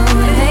 yeah,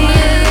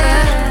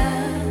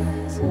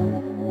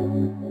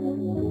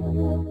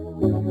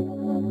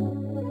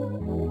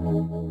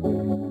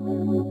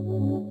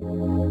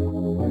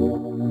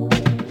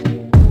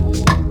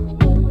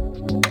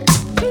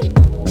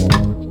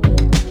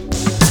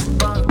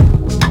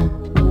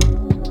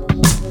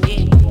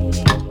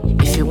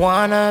 If you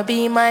wanna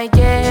be my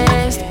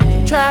guest,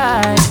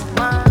 try.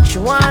 She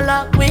wanna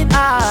lock with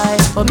I,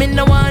 but me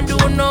no want do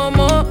no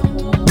more.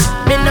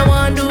 Me no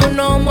want do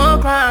no more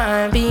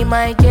crime. Be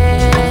my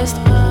guest,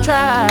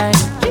 try.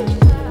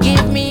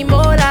 Give me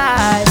more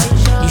life.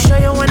 You sure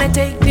you wanna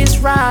take this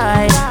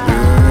ride?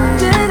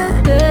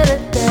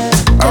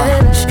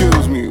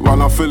 Excuse me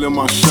while I'm feeling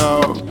my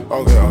show.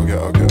 Okay.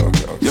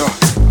 Yeah,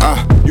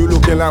 you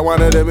looking like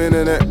one of them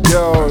internet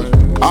girls.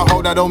 I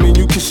hope that don't mean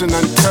you kissing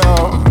and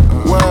tell.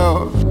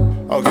 Well,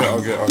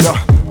 okay. Yeah,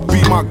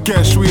 be my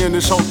guest, we in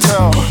this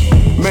hotel.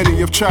 Many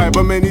have tried,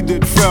 but many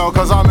did fail.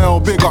 Cause I'm L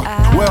bigger.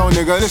 Well,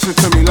 nigga, listen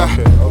to me like,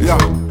 yeah,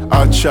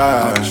 I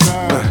tried.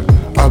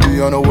 I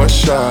be on the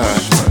west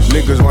side.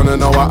 Niggas wanna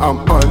know why I'm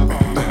on.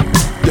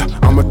 Yeah,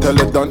 I'ma tell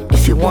her done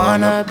if you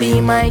wanna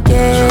be my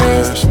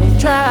guest,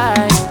 try.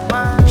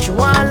 She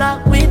wanna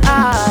lock with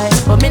I,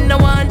 but me no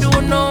want do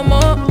no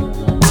more.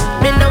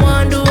 Me no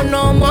want do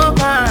no more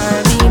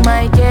crime. Be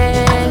my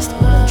guest,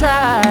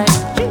 try.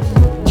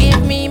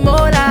 Give me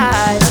more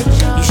life.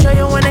 You sure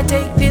you wanna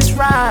take this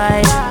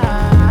ride?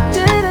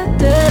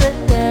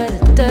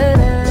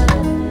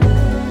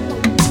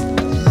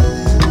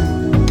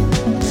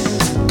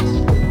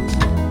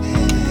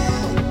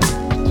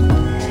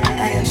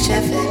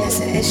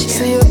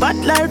 Say you bad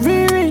like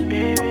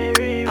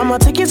Riri, I'ma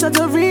take you to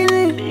the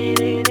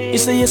really. You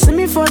say you see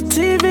me for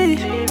TV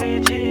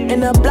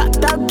in a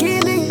blacked out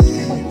guinea.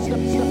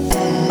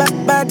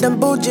 Bad and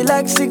bougie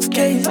like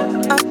 6K.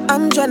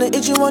 I'm tryna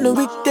hit you on a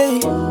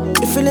weekday.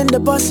 You feeling the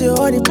boss, you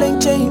already playing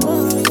change.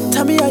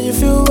 Tell me how you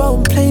feel, I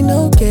don't play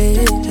no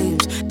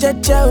games.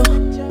 Jet Joe,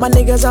 my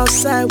niggas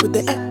outside with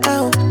the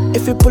L.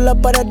 If you pull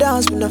up, but I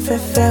dance with no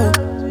fair.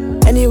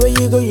 Anywhere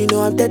you go, you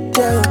know I'm dead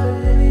down.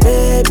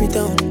 Baby,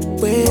 don't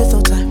waste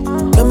no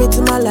time. Got me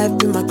to my life,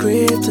 be my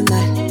crib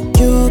tonight.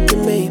 You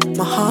can make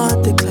my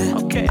heart declare.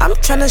 Okay. I'm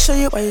tryna show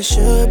you why you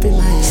should be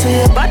mine. Say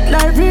you're bad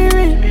like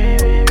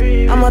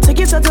Riri, I'ma take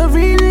it to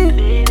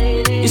really.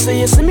 You say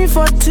you see me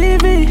for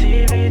TV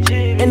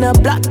in a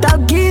blacked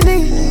out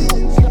Guinea.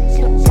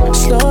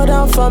 Slow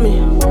down for me,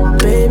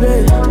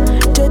 baby.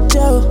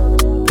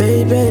 Jojo,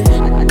 baby.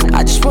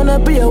 I just wanna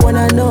be your one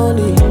and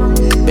only.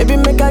 Baby,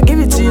 make I give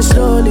it to you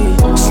slowly.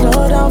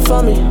 Slow down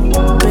for me,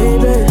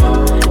 baby.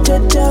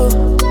 Jojo,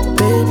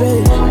 baby.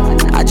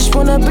 I just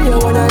wanna be your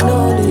one and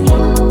only.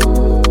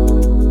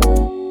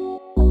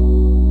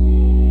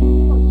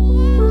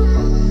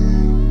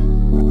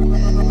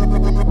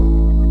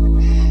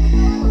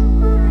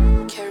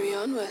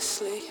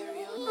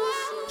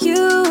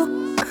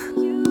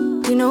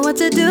 You know what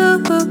to do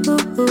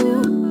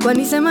when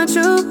you say my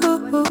truth.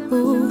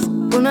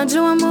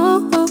 Unajua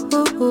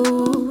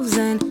moves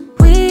and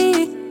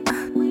we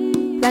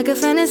like a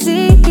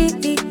fantasy.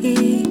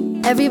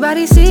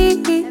 Everybody sees,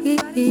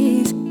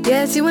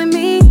 yes, you and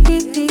me.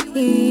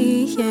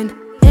 And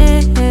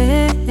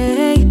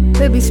hey,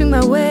 baby, swing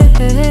my way.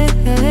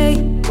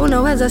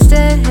 Uno as I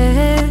stay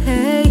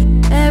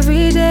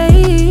every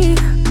day.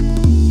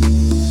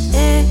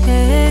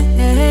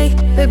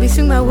 Baby,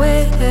 swing my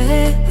way.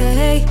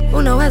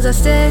 Uno as I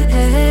stay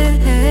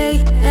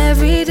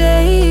every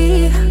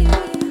day.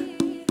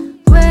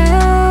 Where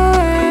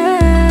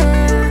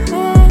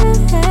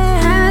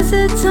has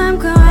the time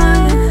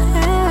gone?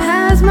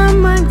 Has my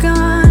mind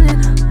gone?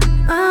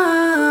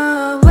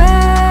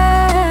 Where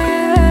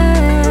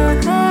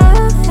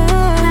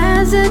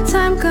has the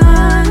time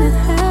gone?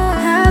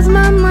 Has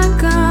my mind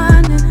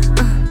gone?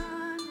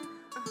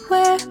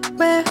 Where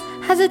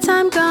has the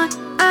time gone?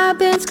 I've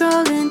been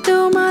scrolling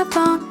through my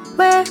phone.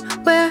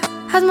 Where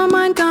has my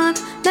mind gone?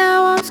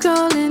 Now I'm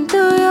scrolling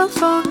through your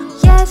phone.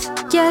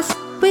 Yes,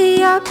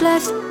 we are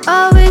blessed.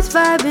 Always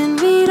vibing,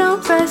 we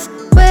don't rest.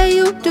 Where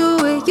you do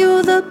it,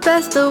 you the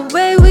best. The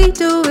way we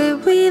do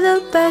it, we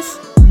the best.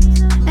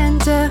 And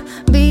to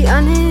be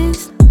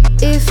honest,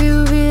 if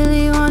you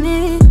really want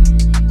it,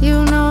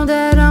 you know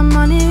that I'm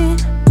on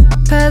it.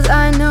 Cause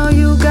I know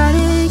you got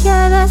it,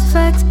 yeah, that's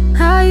facts.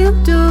 How you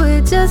do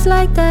it just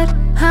like that.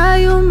 How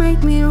you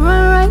make me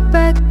run right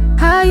back.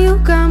 How you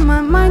got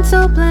my mind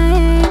so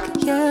blank,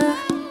 yeah.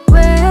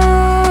 Where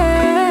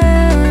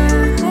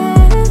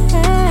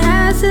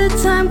has the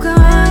time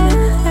gone?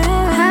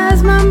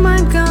 Has my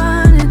mind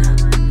gone?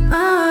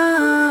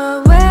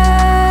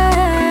 Where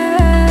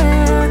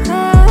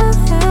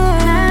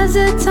has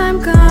the time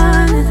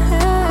gone?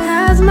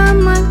 Has my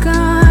mind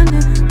gone?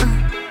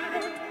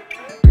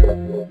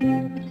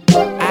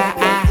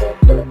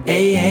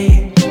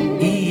 Hey,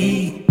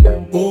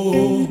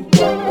 ooh.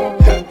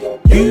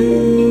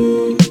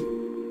 You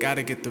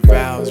gotta get the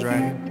vowels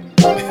right.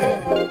 You know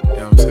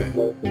what I'm saying?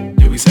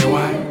 Did we say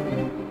why?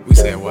 We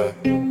said why.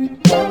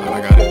 Oh,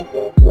 I got it.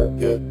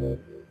 Yeah.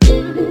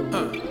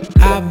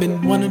 I've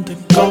been wanting to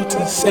go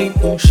to St.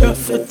 Lucia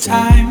for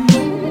time.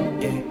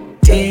 Yeah.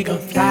 Take a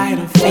flight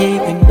of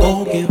faith and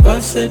go give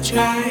us a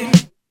try.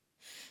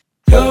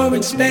 You're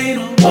in Spain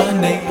on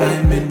Monday,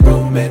 I'm in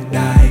Rome at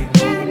night.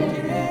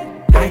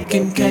 I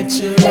can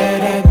catch a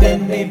ride, I've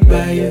been made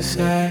by your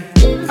side.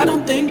 I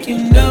don't think you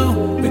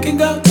know, we can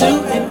go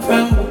to and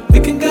fro. We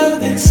can go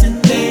this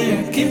and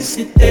there, kiss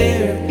it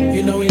there.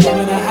 You know we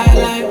living a high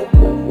life,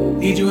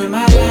 need you in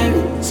my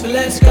life. So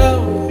let's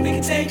go, we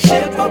can take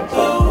ship or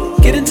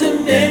boat. Get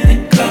intimate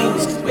and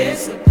close, cause we're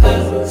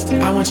supposed.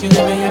 I want you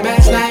living your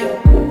best life.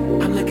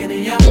 I'm looking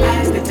in your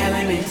eyes, they're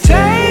telling me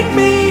take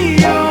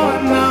me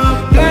on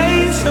a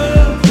place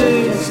of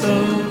bliss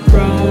of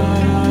wrong.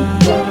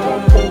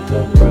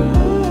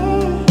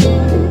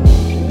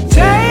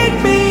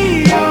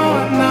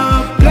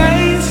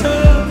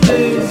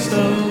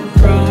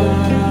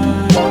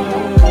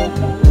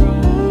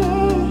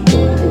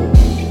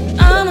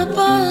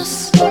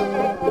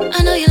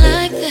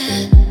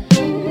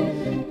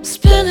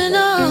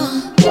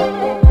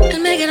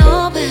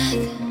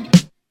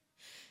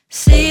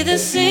 See the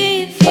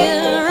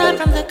savior right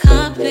from the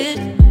carpet,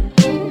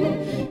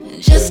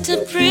 just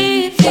to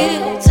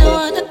preview to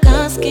what the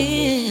gospel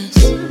gives.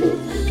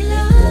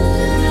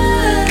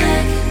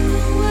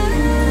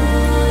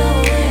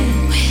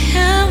 We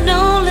have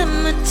no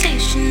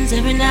limitations,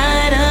 every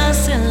night a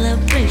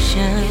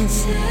celebration.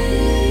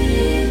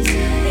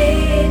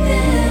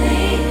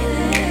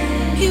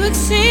 You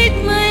exceed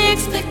my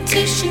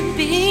expectation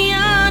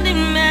beyond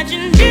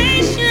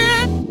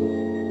imagination.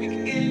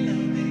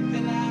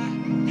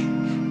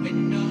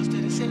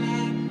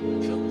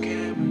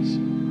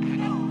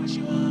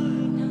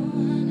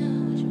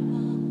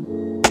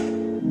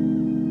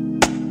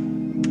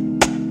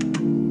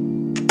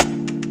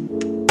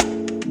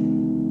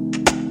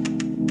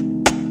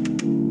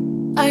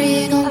 Are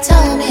you gon'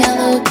 tell me your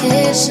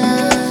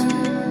location?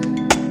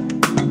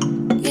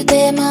 You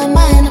did my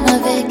mind on my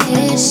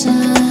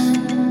vacation.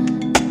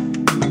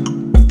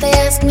 They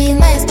ask me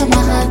nice, but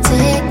my heart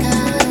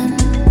taken.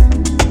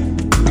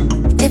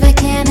 If I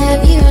can't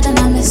have you, then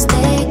I'm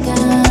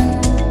mistaken.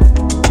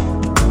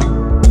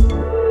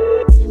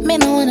 Me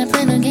no wanna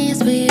play no game.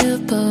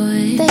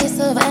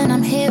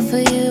 for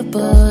you,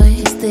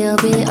 boy. Still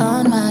be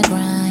on my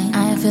grind.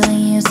 I am feeling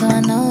you, so I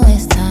know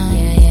it's time.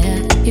 Yeah,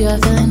 yeah. You are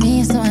feeling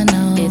me, so I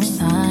know it's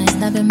time.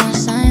 Snapping my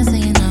shine, so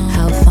you know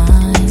how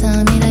fine.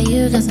 Tell me that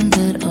you got some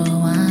good old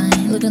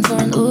wine. Looking for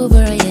an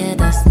Uber, yeah,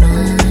 that's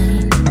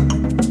mine.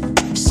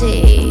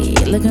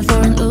 Shit, looking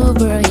for an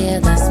Uber, yeah,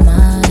 that's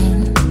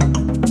mine.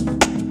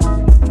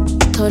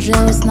 Told you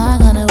I was not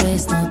gonna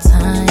waste no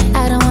time.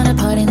 I don't wanna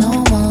party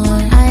no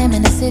more. I am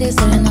in the city,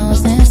 so you know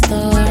it's in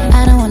store.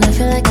 I don't wanna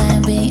feel like I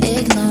am being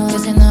ignored.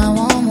 Cause you know I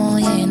want more,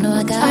 yeah, you know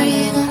I got Are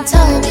you gonna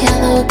tell me your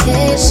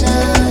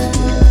location?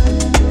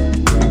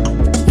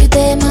 You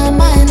take my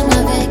mind on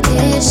my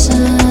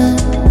vacation.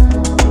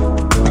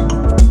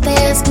 They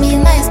ask me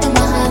nice, but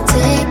my heart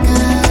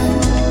taken.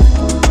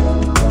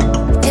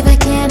 If I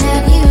can't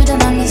have you,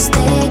 then I'm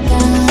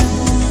mistaken.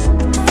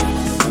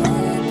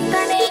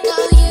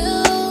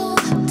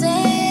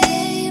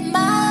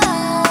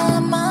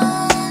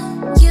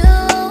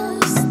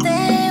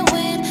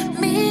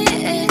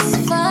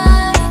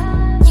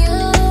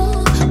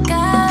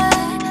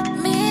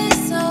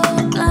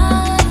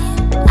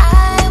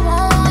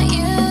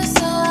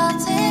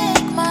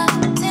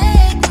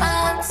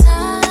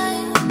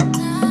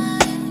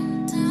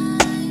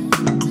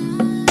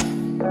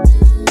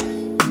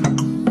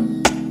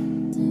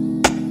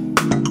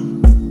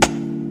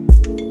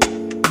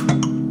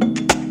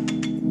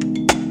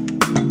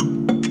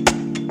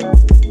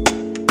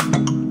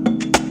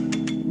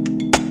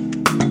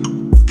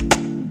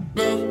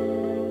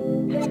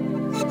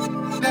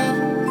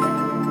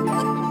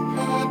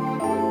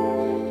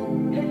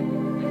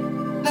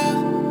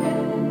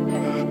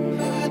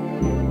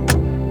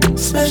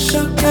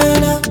 Special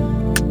kinda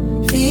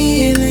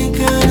feeling,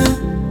 kinda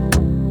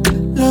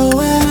low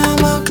when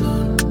I'm up.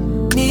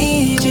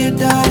 Need you,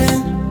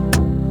 darling.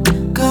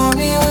 Call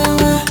me when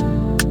we're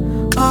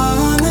all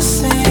on the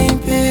same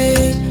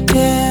page.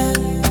 Yeah,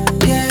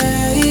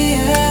 yeah,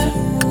 yeah.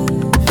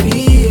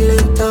 Feel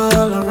it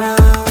all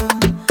around.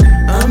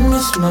 I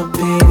miss my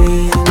baby,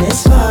 and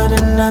it's hard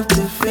enough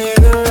to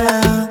figure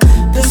out.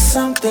 There's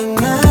something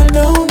I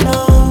don't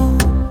know.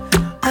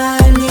 I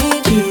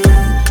need you.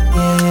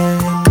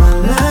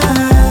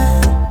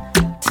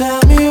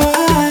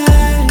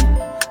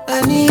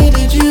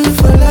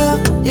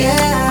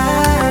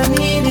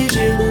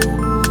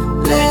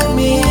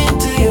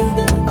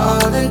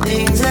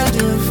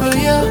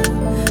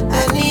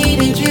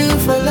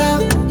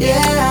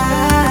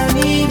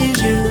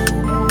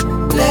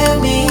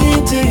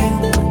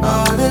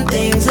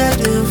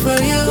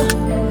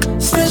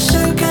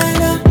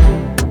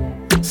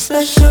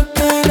 Special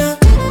kinda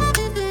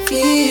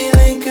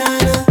feeling,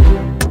 kinda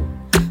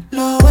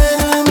low when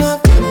I'm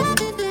up.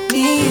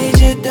 Need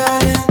you,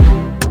 darling.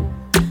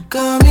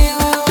 Call me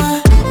when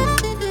we're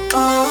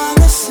all on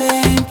the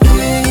same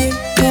page.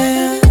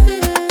 Yeah,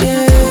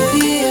 yeah,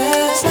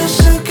 yeah.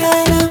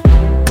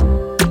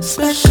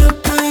 Special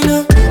kinda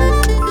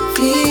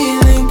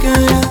feeling,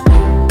 kinda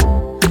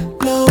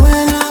low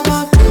when I'm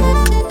up.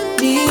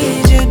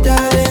 Need you,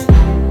 darling.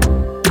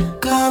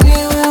 Call me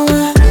when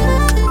we're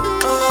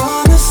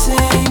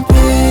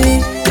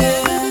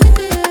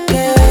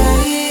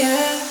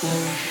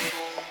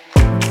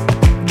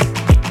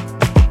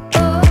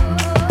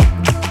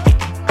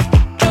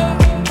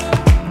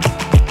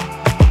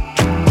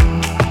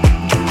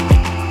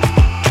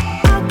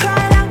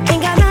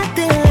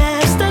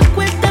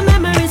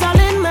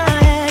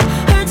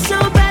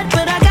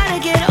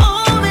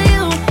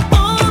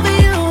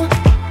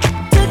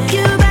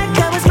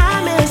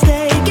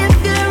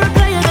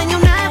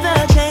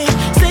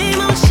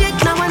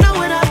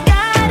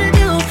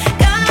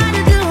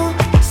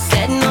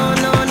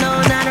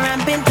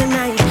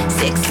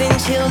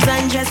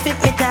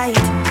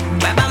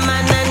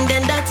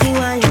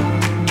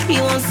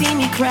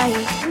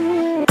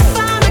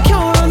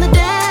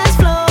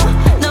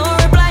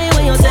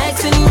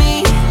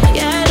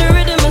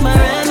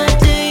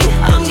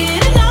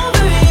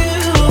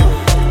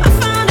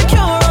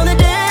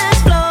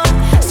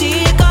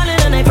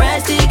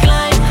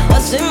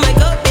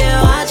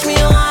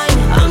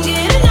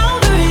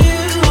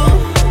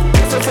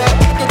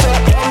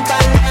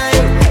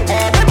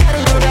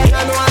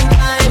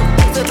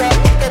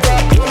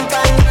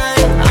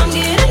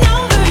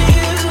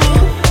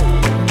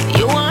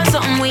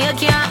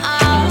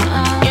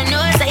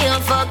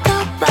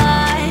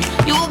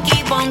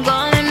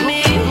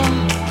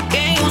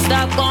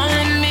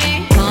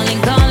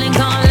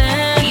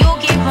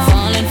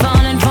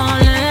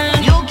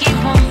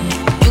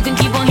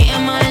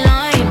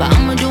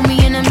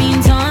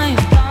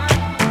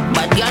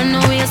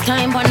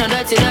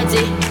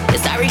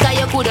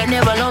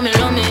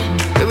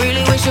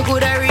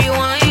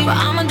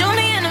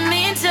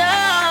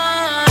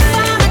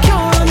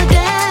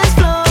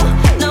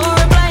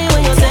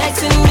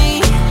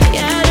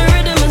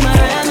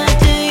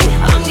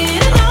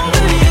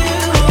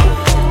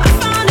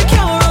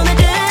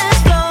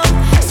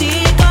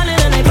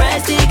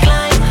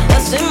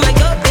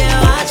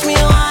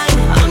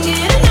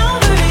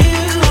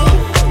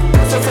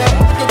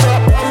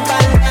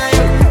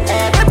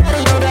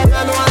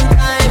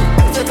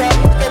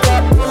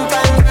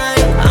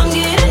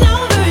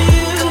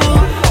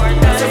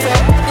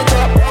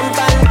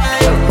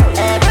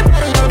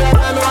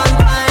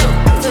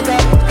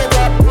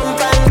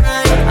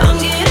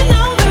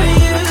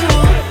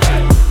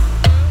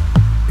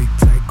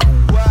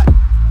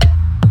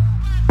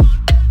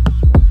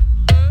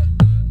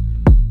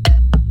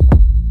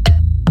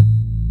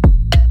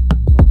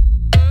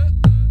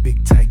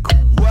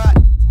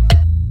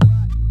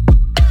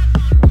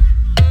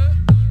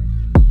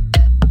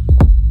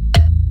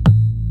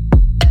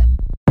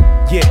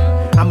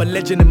I'm a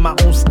legend in my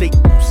own state.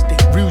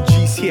 Real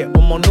G's here,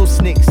 I'm on no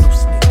snakes.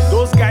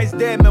 Those guys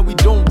there, man, we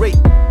don't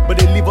rate, but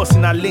they leave us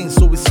in our lane,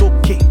 so it's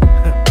okay.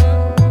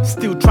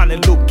 Still trying to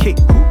locate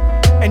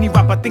any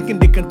rapper thinking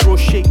they can throw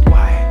shade.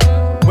 Why?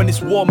 When it's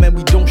war, man,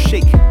 we don't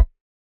shake.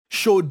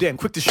 Show them,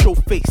 quick to show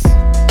face.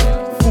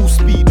 Full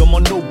speed, I'm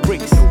on no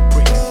brakes.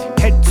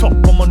 Head top,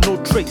 I'm on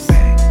no trace.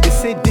 They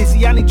say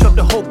Daisy, I need chop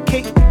the whole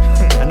cake.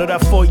 Another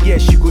 4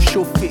 years, she go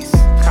show face.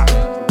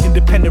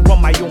 Independent,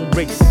 run my own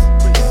race.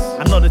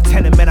 Another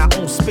tenant, man, I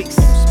own space.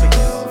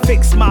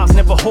 Fake smiles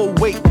never hold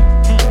weight.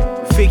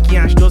 Fake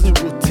yansh doesn't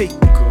rotate.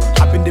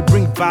 I've been to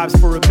bring vibes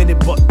for a minute,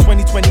 but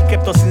 2020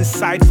 kept us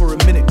inside for a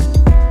minute.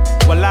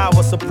 Well, I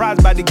was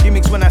surprised by the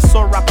gimmicks when I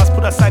saw rappers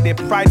put aside their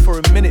pride for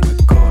a minute.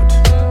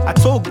 I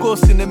told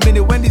Ghost in a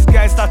minute when these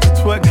guys start to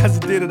twerk as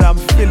the day that I'm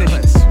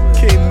finished.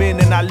 Came in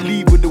and I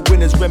leave with the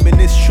winners,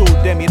 reminisce, show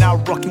them you're now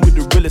rocking with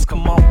the realest.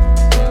 Come on.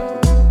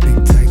 Big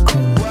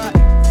tycoon.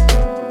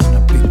 I'm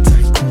a big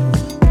tycoon.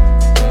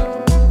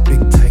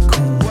 Big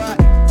tycoon.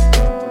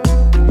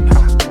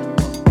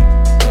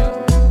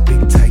 Big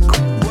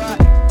tycoon.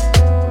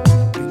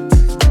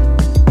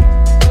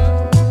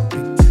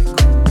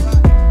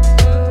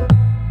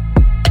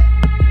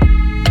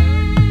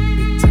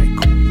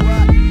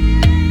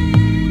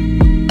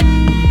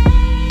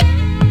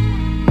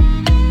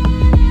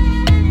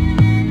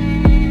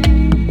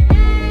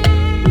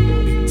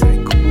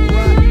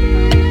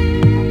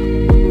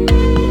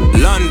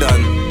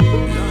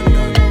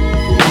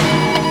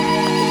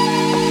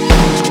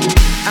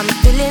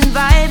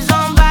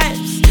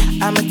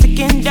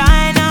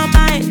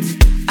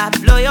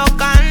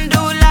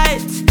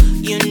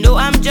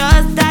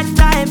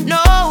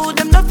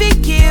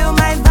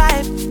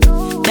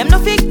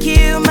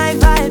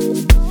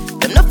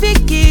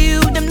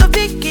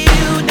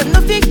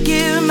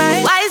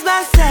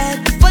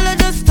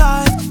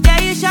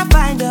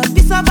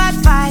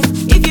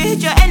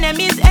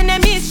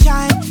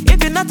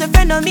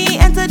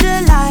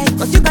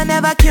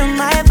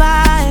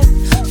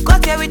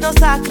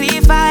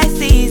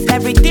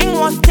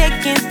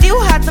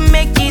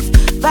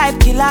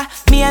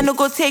 No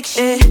go take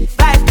shit,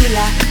 vibe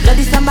killer.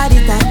 Bloody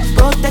somebody time,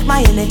 protect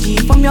my energy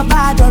from your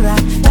bad aura.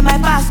 Then my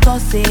pastor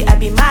say I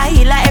be my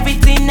healer,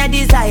 everything I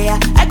desire.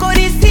 I go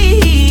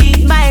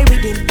receive my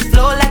rhythm,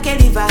 flow like a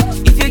river.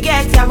 If you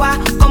get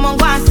yawa, come on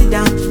go and sit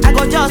down. I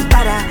go just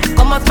para,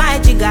 come off my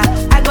jigger.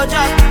 I go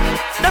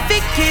just no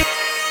fake it.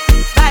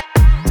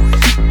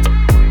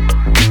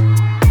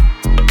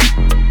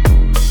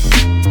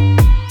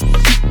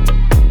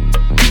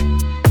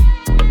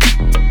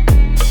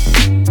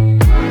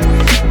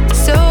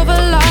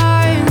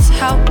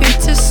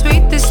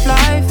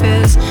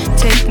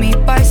 Take me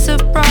by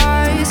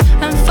surprise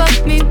and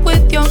fuck me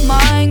with your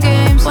mind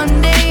games.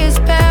 One day is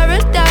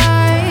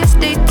paradise,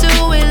 day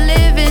two we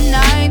live in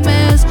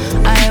nightmares.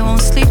 I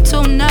won't sleep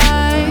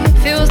tonight,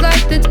 feels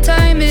like the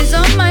time is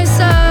on my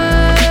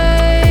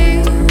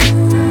side.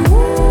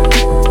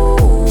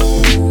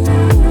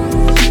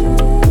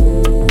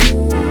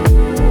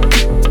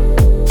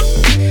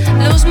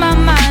 Lose my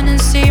mind and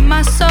see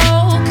my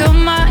soul, kill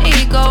my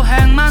ego,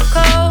 hang my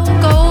coat.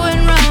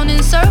 Going round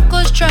in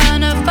circles trying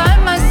to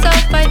find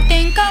myself, I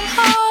think I'm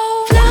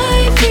home.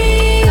 Fly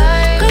free,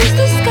 cause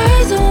the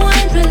skies are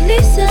wide,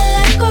 release and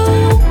let go.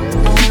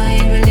 Oh, I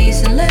ain't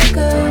release and let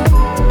go.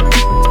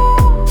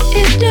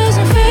 It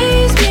doesn't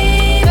faze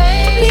me.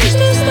 Reach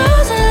the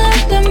stars and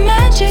let the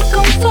magic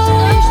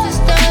unfold. Reach the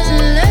stars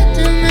and let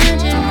the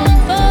magic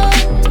unfold.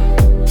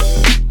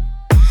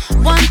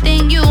 One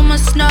thing you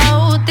must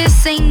know,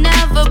 this ain't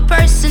never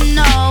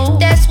personal.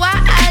 That's why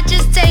I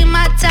just take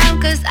my time,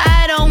 cause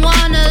I don't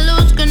wanna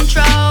lose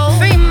control.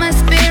 Free my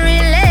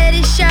spirit, let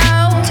it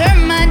show.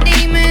 Turn my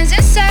demons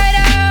inside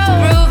out.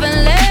 Groove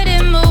and let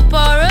it move. Pour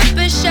up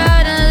a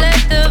shot and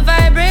let the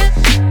vibrate.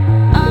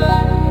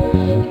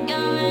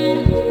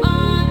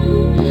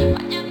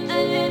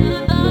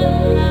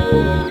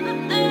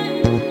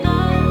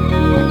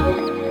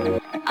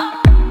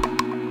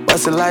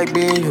 What's it like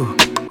being you?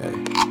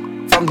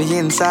 From the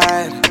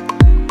inside,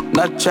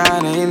 not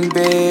trying to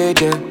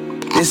invade you.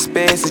 This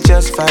space is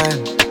just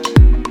fine,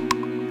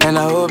 and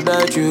I hope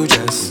that you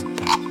just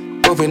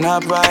moving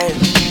up right.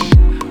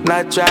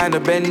 Not trying to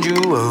bend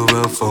you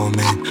over for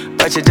me,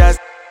 but you just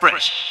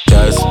fresh.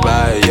 Just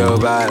by your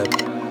vibe,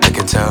 I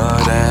can tell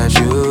that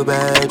you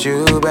bad,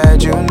 you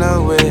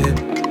know it.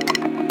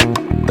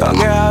 Don't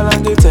care how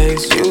long it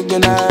takes, you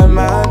can have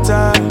my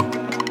time.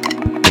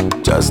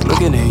 Just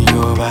looking in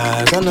your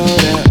eyes, I know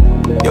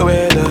that you're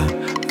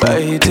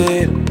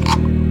elevated.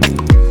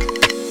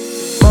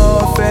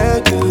 More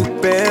fair to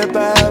bad,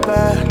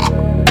 bye.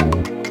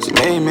 She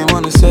made me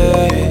wanna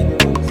say,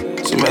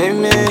 she made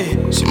me.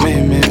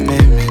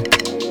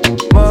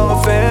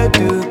 More fair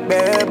to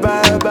bad,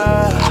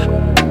 bye.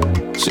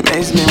 She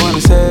makes me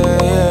wanna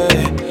say,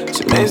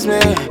 she makes me,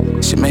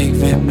 she make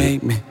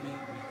me.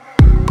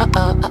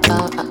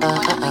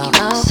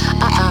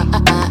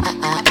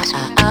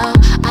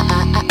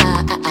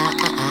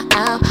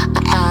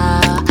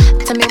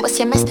 Tell me What's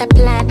your master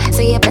plan?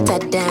 Say you better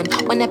than.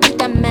 Wanna be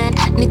the man,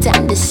 need to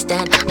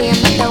understand. I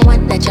am not the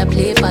one that you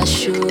play for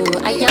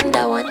sure. I am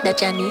the one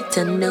that you need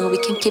to know. We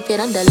can keep it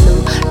on the low,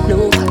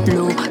 low,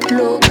 low,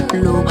 low,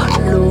 low,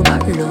 low,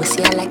 low.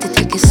 See, I like to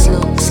take it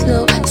slow,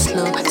 slow,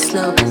 slow,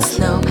 slow,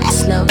 slow,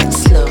 slow,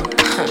 slow.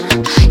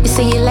 You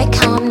say you like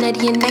how I'm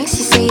nutty and nice.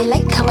 You say you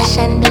like how I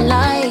shine the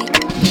light.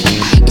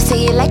 You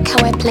say you like how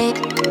I play.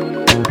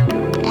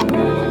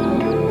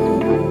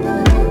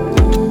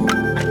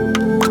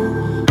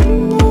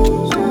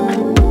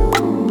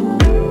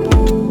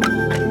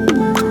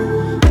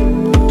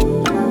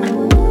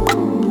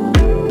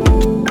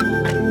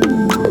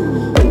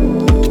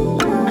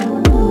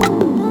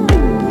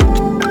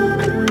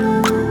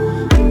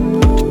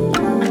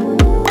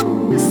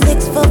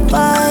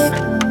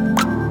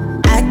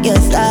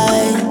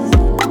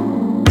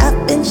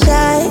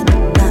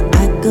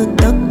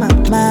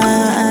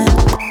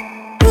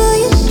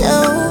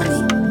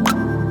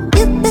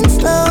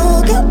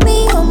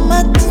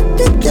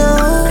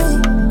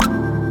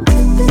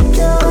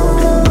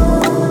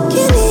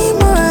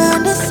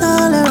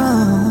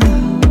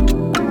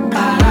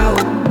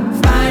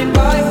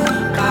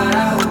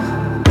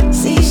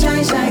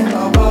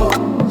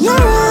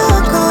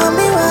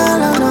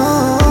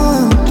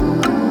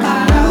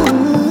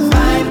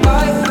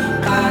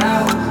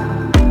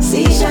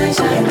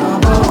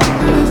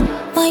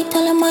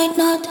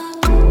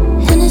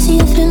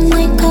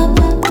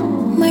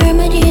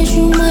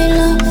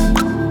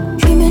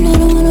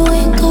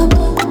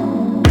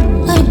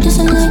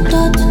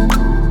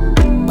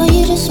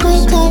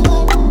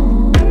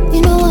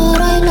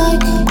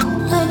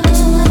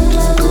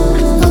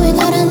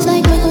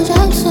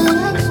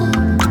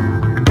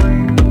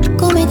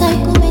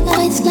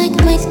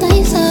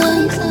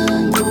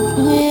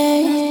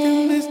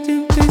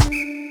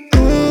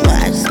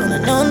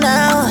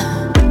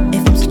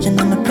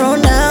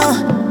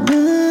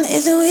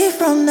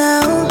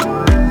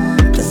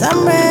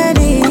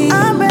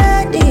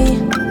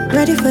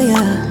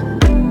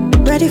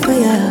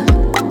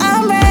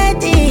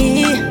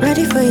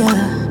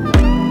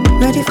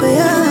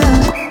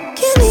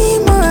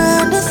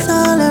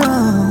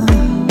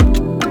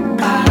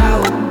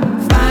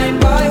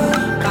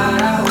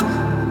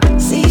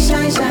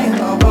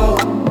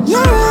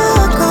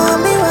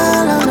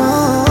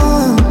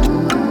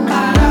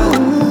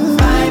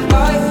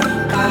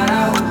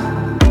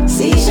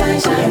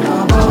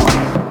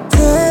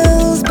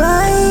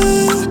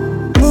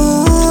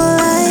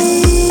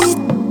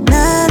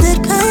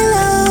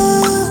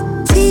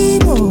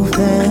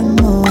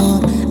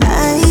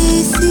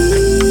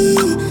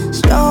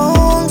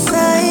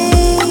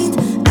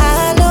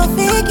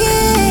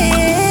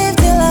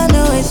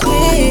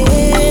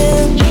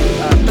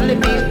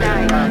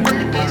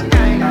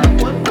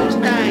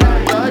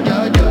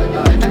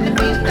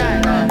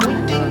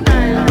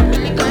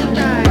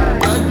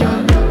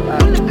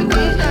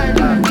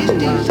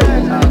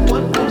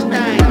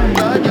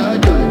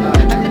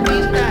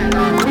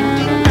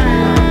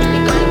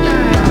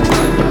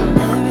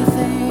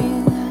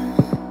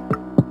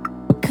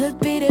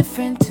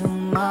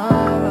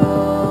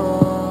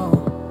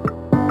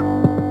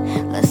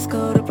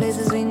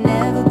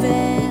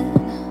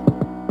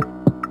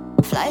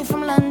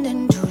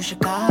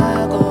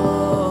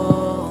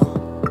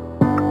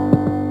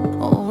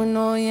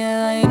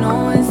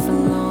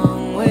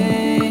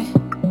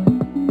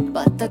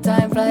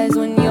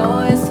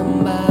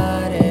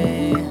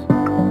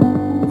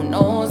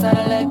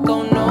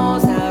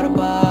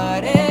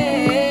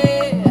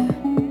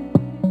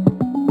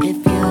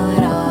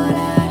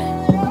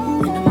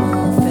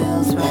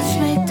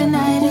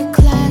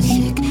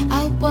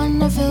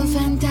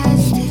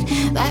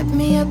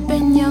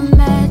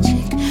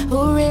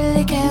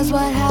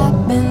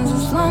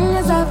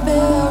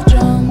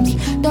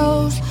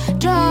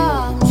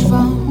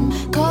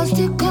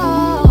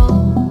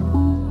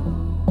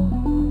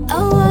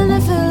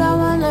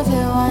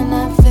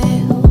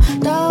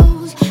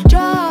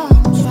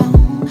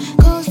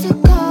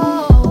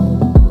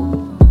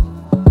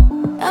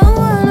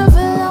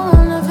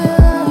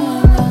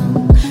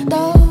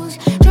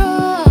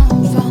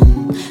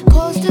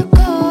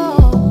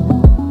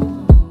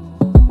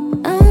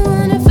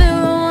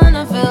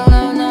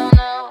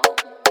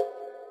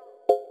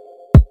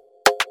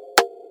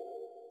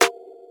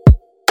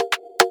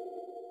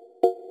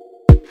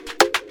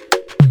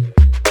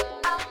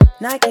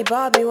 Nike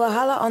Barbie,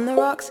 Wahala on the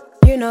rocks.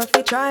 You know if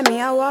you try me,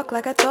 I walk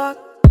like I talk.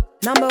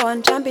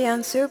 #1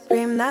 champion,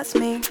 supreme, that's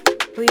me.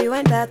 Who you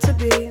ain't there to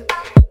be.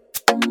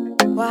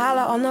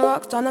 Wahala on the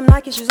rocks, on them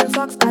Nike shoes and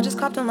socks. I just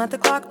copped them, let the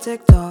clock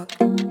tick tock.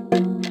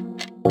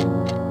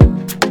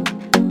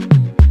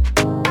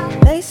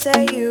 They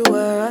say you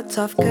were a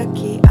tough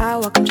cookie. I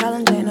welcome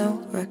challenge, ain't no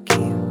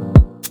rookie.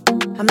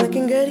 I'm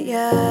looking good,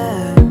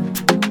 yeah.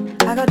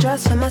 I got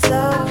dressed for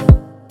myself.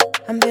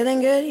 I'm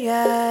feeling good,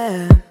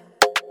 yeah.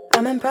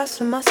 I'm impressed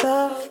with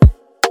myself.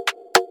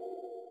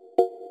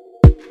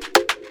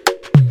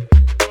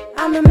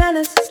 I'm a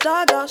menace,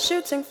 star girl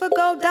shooting for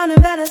gold down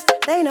in Venice.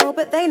 They know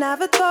but they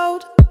never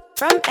told.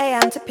 From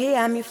AM to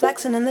PM, you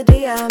flexing in the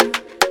DM.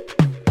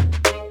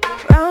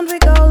 Round we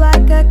go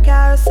like a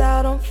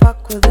carousel. Don't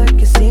fuck with a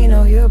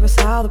casino, hubris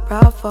how the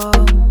proud fall.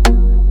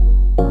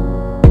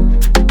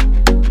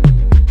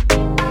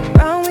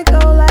 Round we go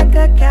like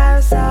a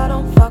carousel.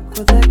 Don't fuck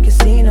with a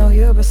casino,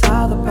 hubris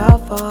how the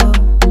proud fall.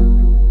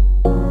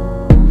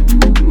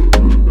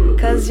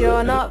 Cause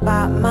you're not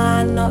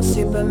Batman, not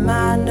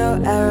Superman,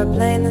 no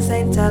aeroplane, this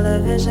ain't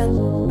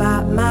television.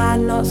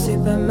 Batman, not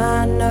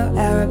Superman, no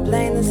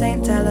aeroplane, this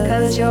ain't television.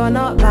 Cause you're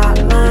not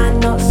Batman,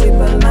 not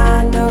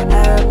Superman, no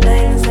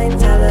aeroplane, this ain't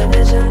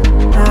television.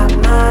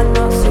 Batman,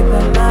 not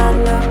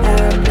Superman, no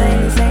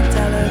aeroplane, this ain't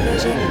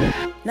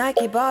television.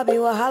 Nike, Barbie,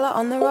 Wahala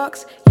on the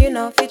rocks. You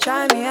know if you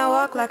try me, I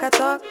walk like I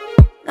talk.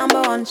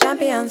 Number one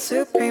champion,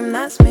 supreme,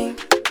 that's me.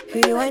 Who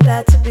you ain't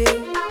glad to be.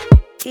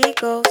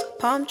 Eagles,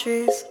 palm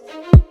trees,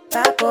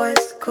 bad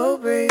boys, cool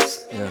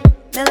breeze.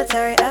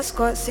 Military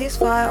escort,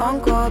 ceasefire,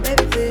 on call.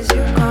 Baby, please,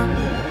 you come.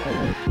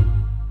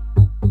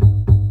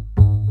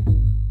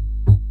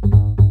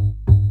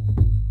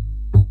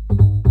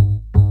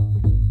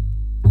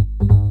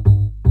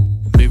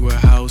 Big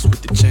warehouse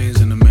with the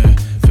chains in the mirror.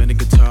 Fender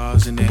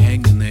guitars and they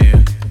hang in the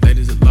air.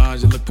 Ladies at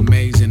large, they look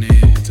amazing in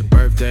here. It's a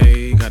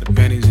birthday, got the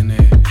pennies in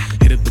there.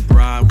 Hit up the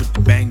bride with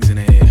the bangs in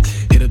the air.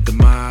 Hit up the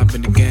mob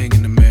and the gang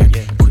in the mirror.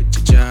 Quit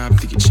your job,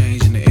 think you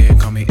change in the air.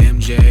 Call me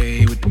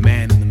MJ with the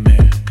man in the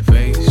mirror.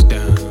 Face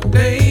down,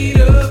 laid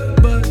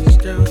up,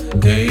 bust down,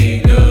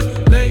 gate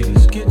up.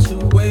 Ladies, get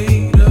your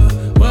weight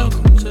up.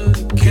 Welcome to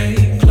the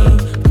K Club.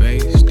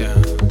 Face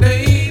down,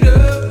 laid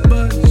up,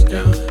 bust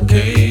down,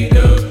 gate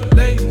up.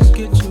 Ladies,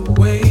 get your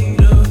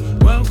weight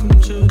up. Welcome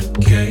to the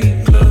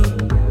K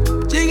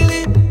Club. Jiggle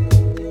it,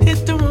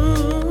 hit the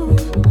roof.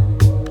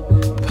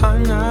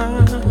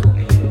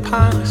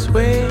 Pana,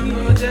 sway.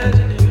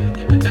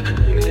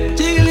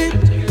 Jiggle it,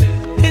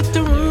 hit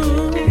the roof.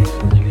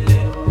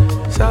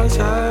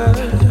 Southside,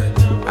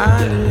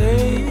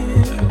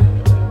 Adelaide.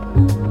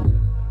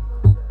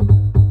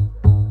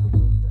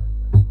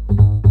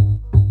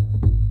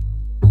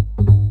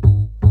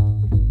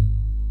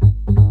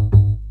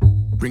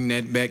 Bring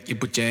that back, you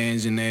put your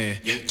hands in there.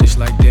 Just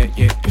like that,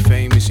 yeah, you're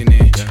famous in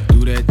there.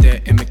 Do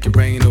that, and make it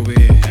rain over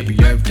here. Happy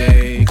Earth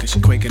Day, cause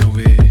you're quaking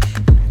over here.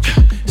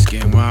 It's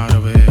getting wild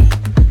over here.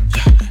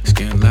 It's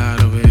getting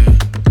loud over here.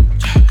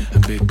 A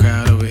big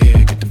crowd over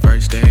here. Get the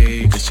first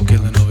day, cause you're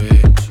killing over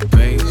here.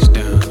 Face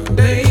down,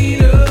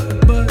 laid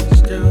up,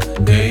 bust down,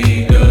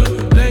 laid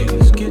up.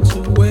 Ladies, get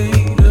your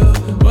weight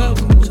up.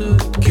 Welcome to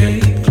the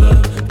K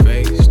Club.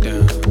 Face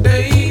down,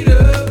 laid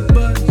up,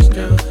 bust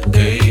down,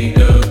 laid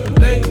up.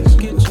 Ladies,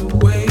 get your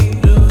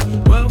weight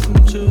up. Welcome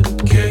to the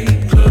K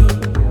Club.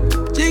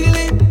 Jiggle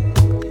it,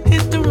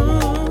 hit the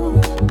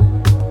room.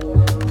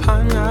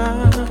 Pana,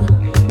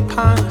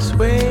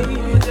 sway.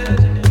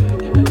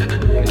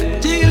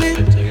 Jiggle it,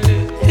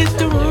 hit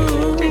the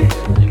room.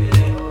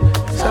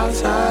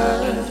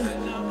 Southside,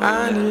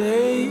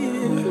 Adelaide.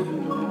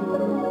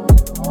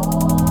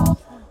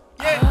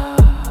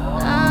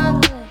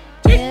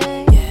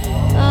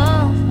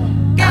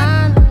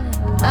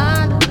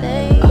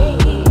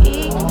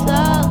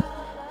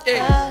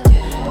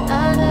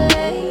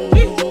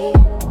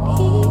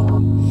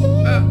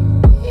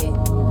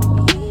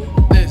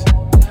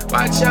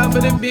 Watch out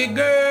for the big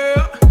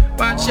girl.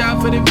 Watch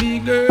out for the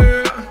big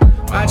girl.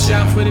 Watch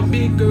out for the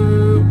big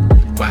girl.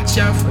 Watch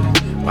out for the,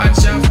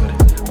 watch out for the,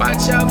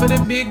 watch out for the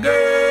big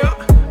girl.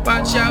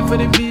 Watch out for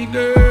the big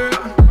girl.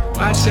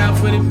 Watch out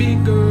for the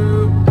big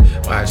girl.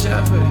 Watch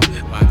out for the,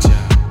 watch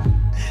out.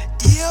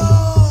 Yo,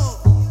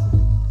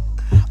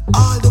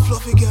 all the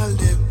fluffy girl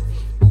them.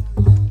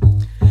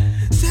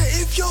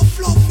 Say if you're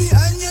fluffy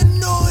and you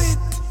know it.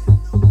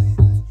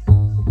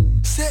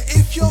 Say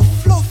if you're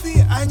fluffy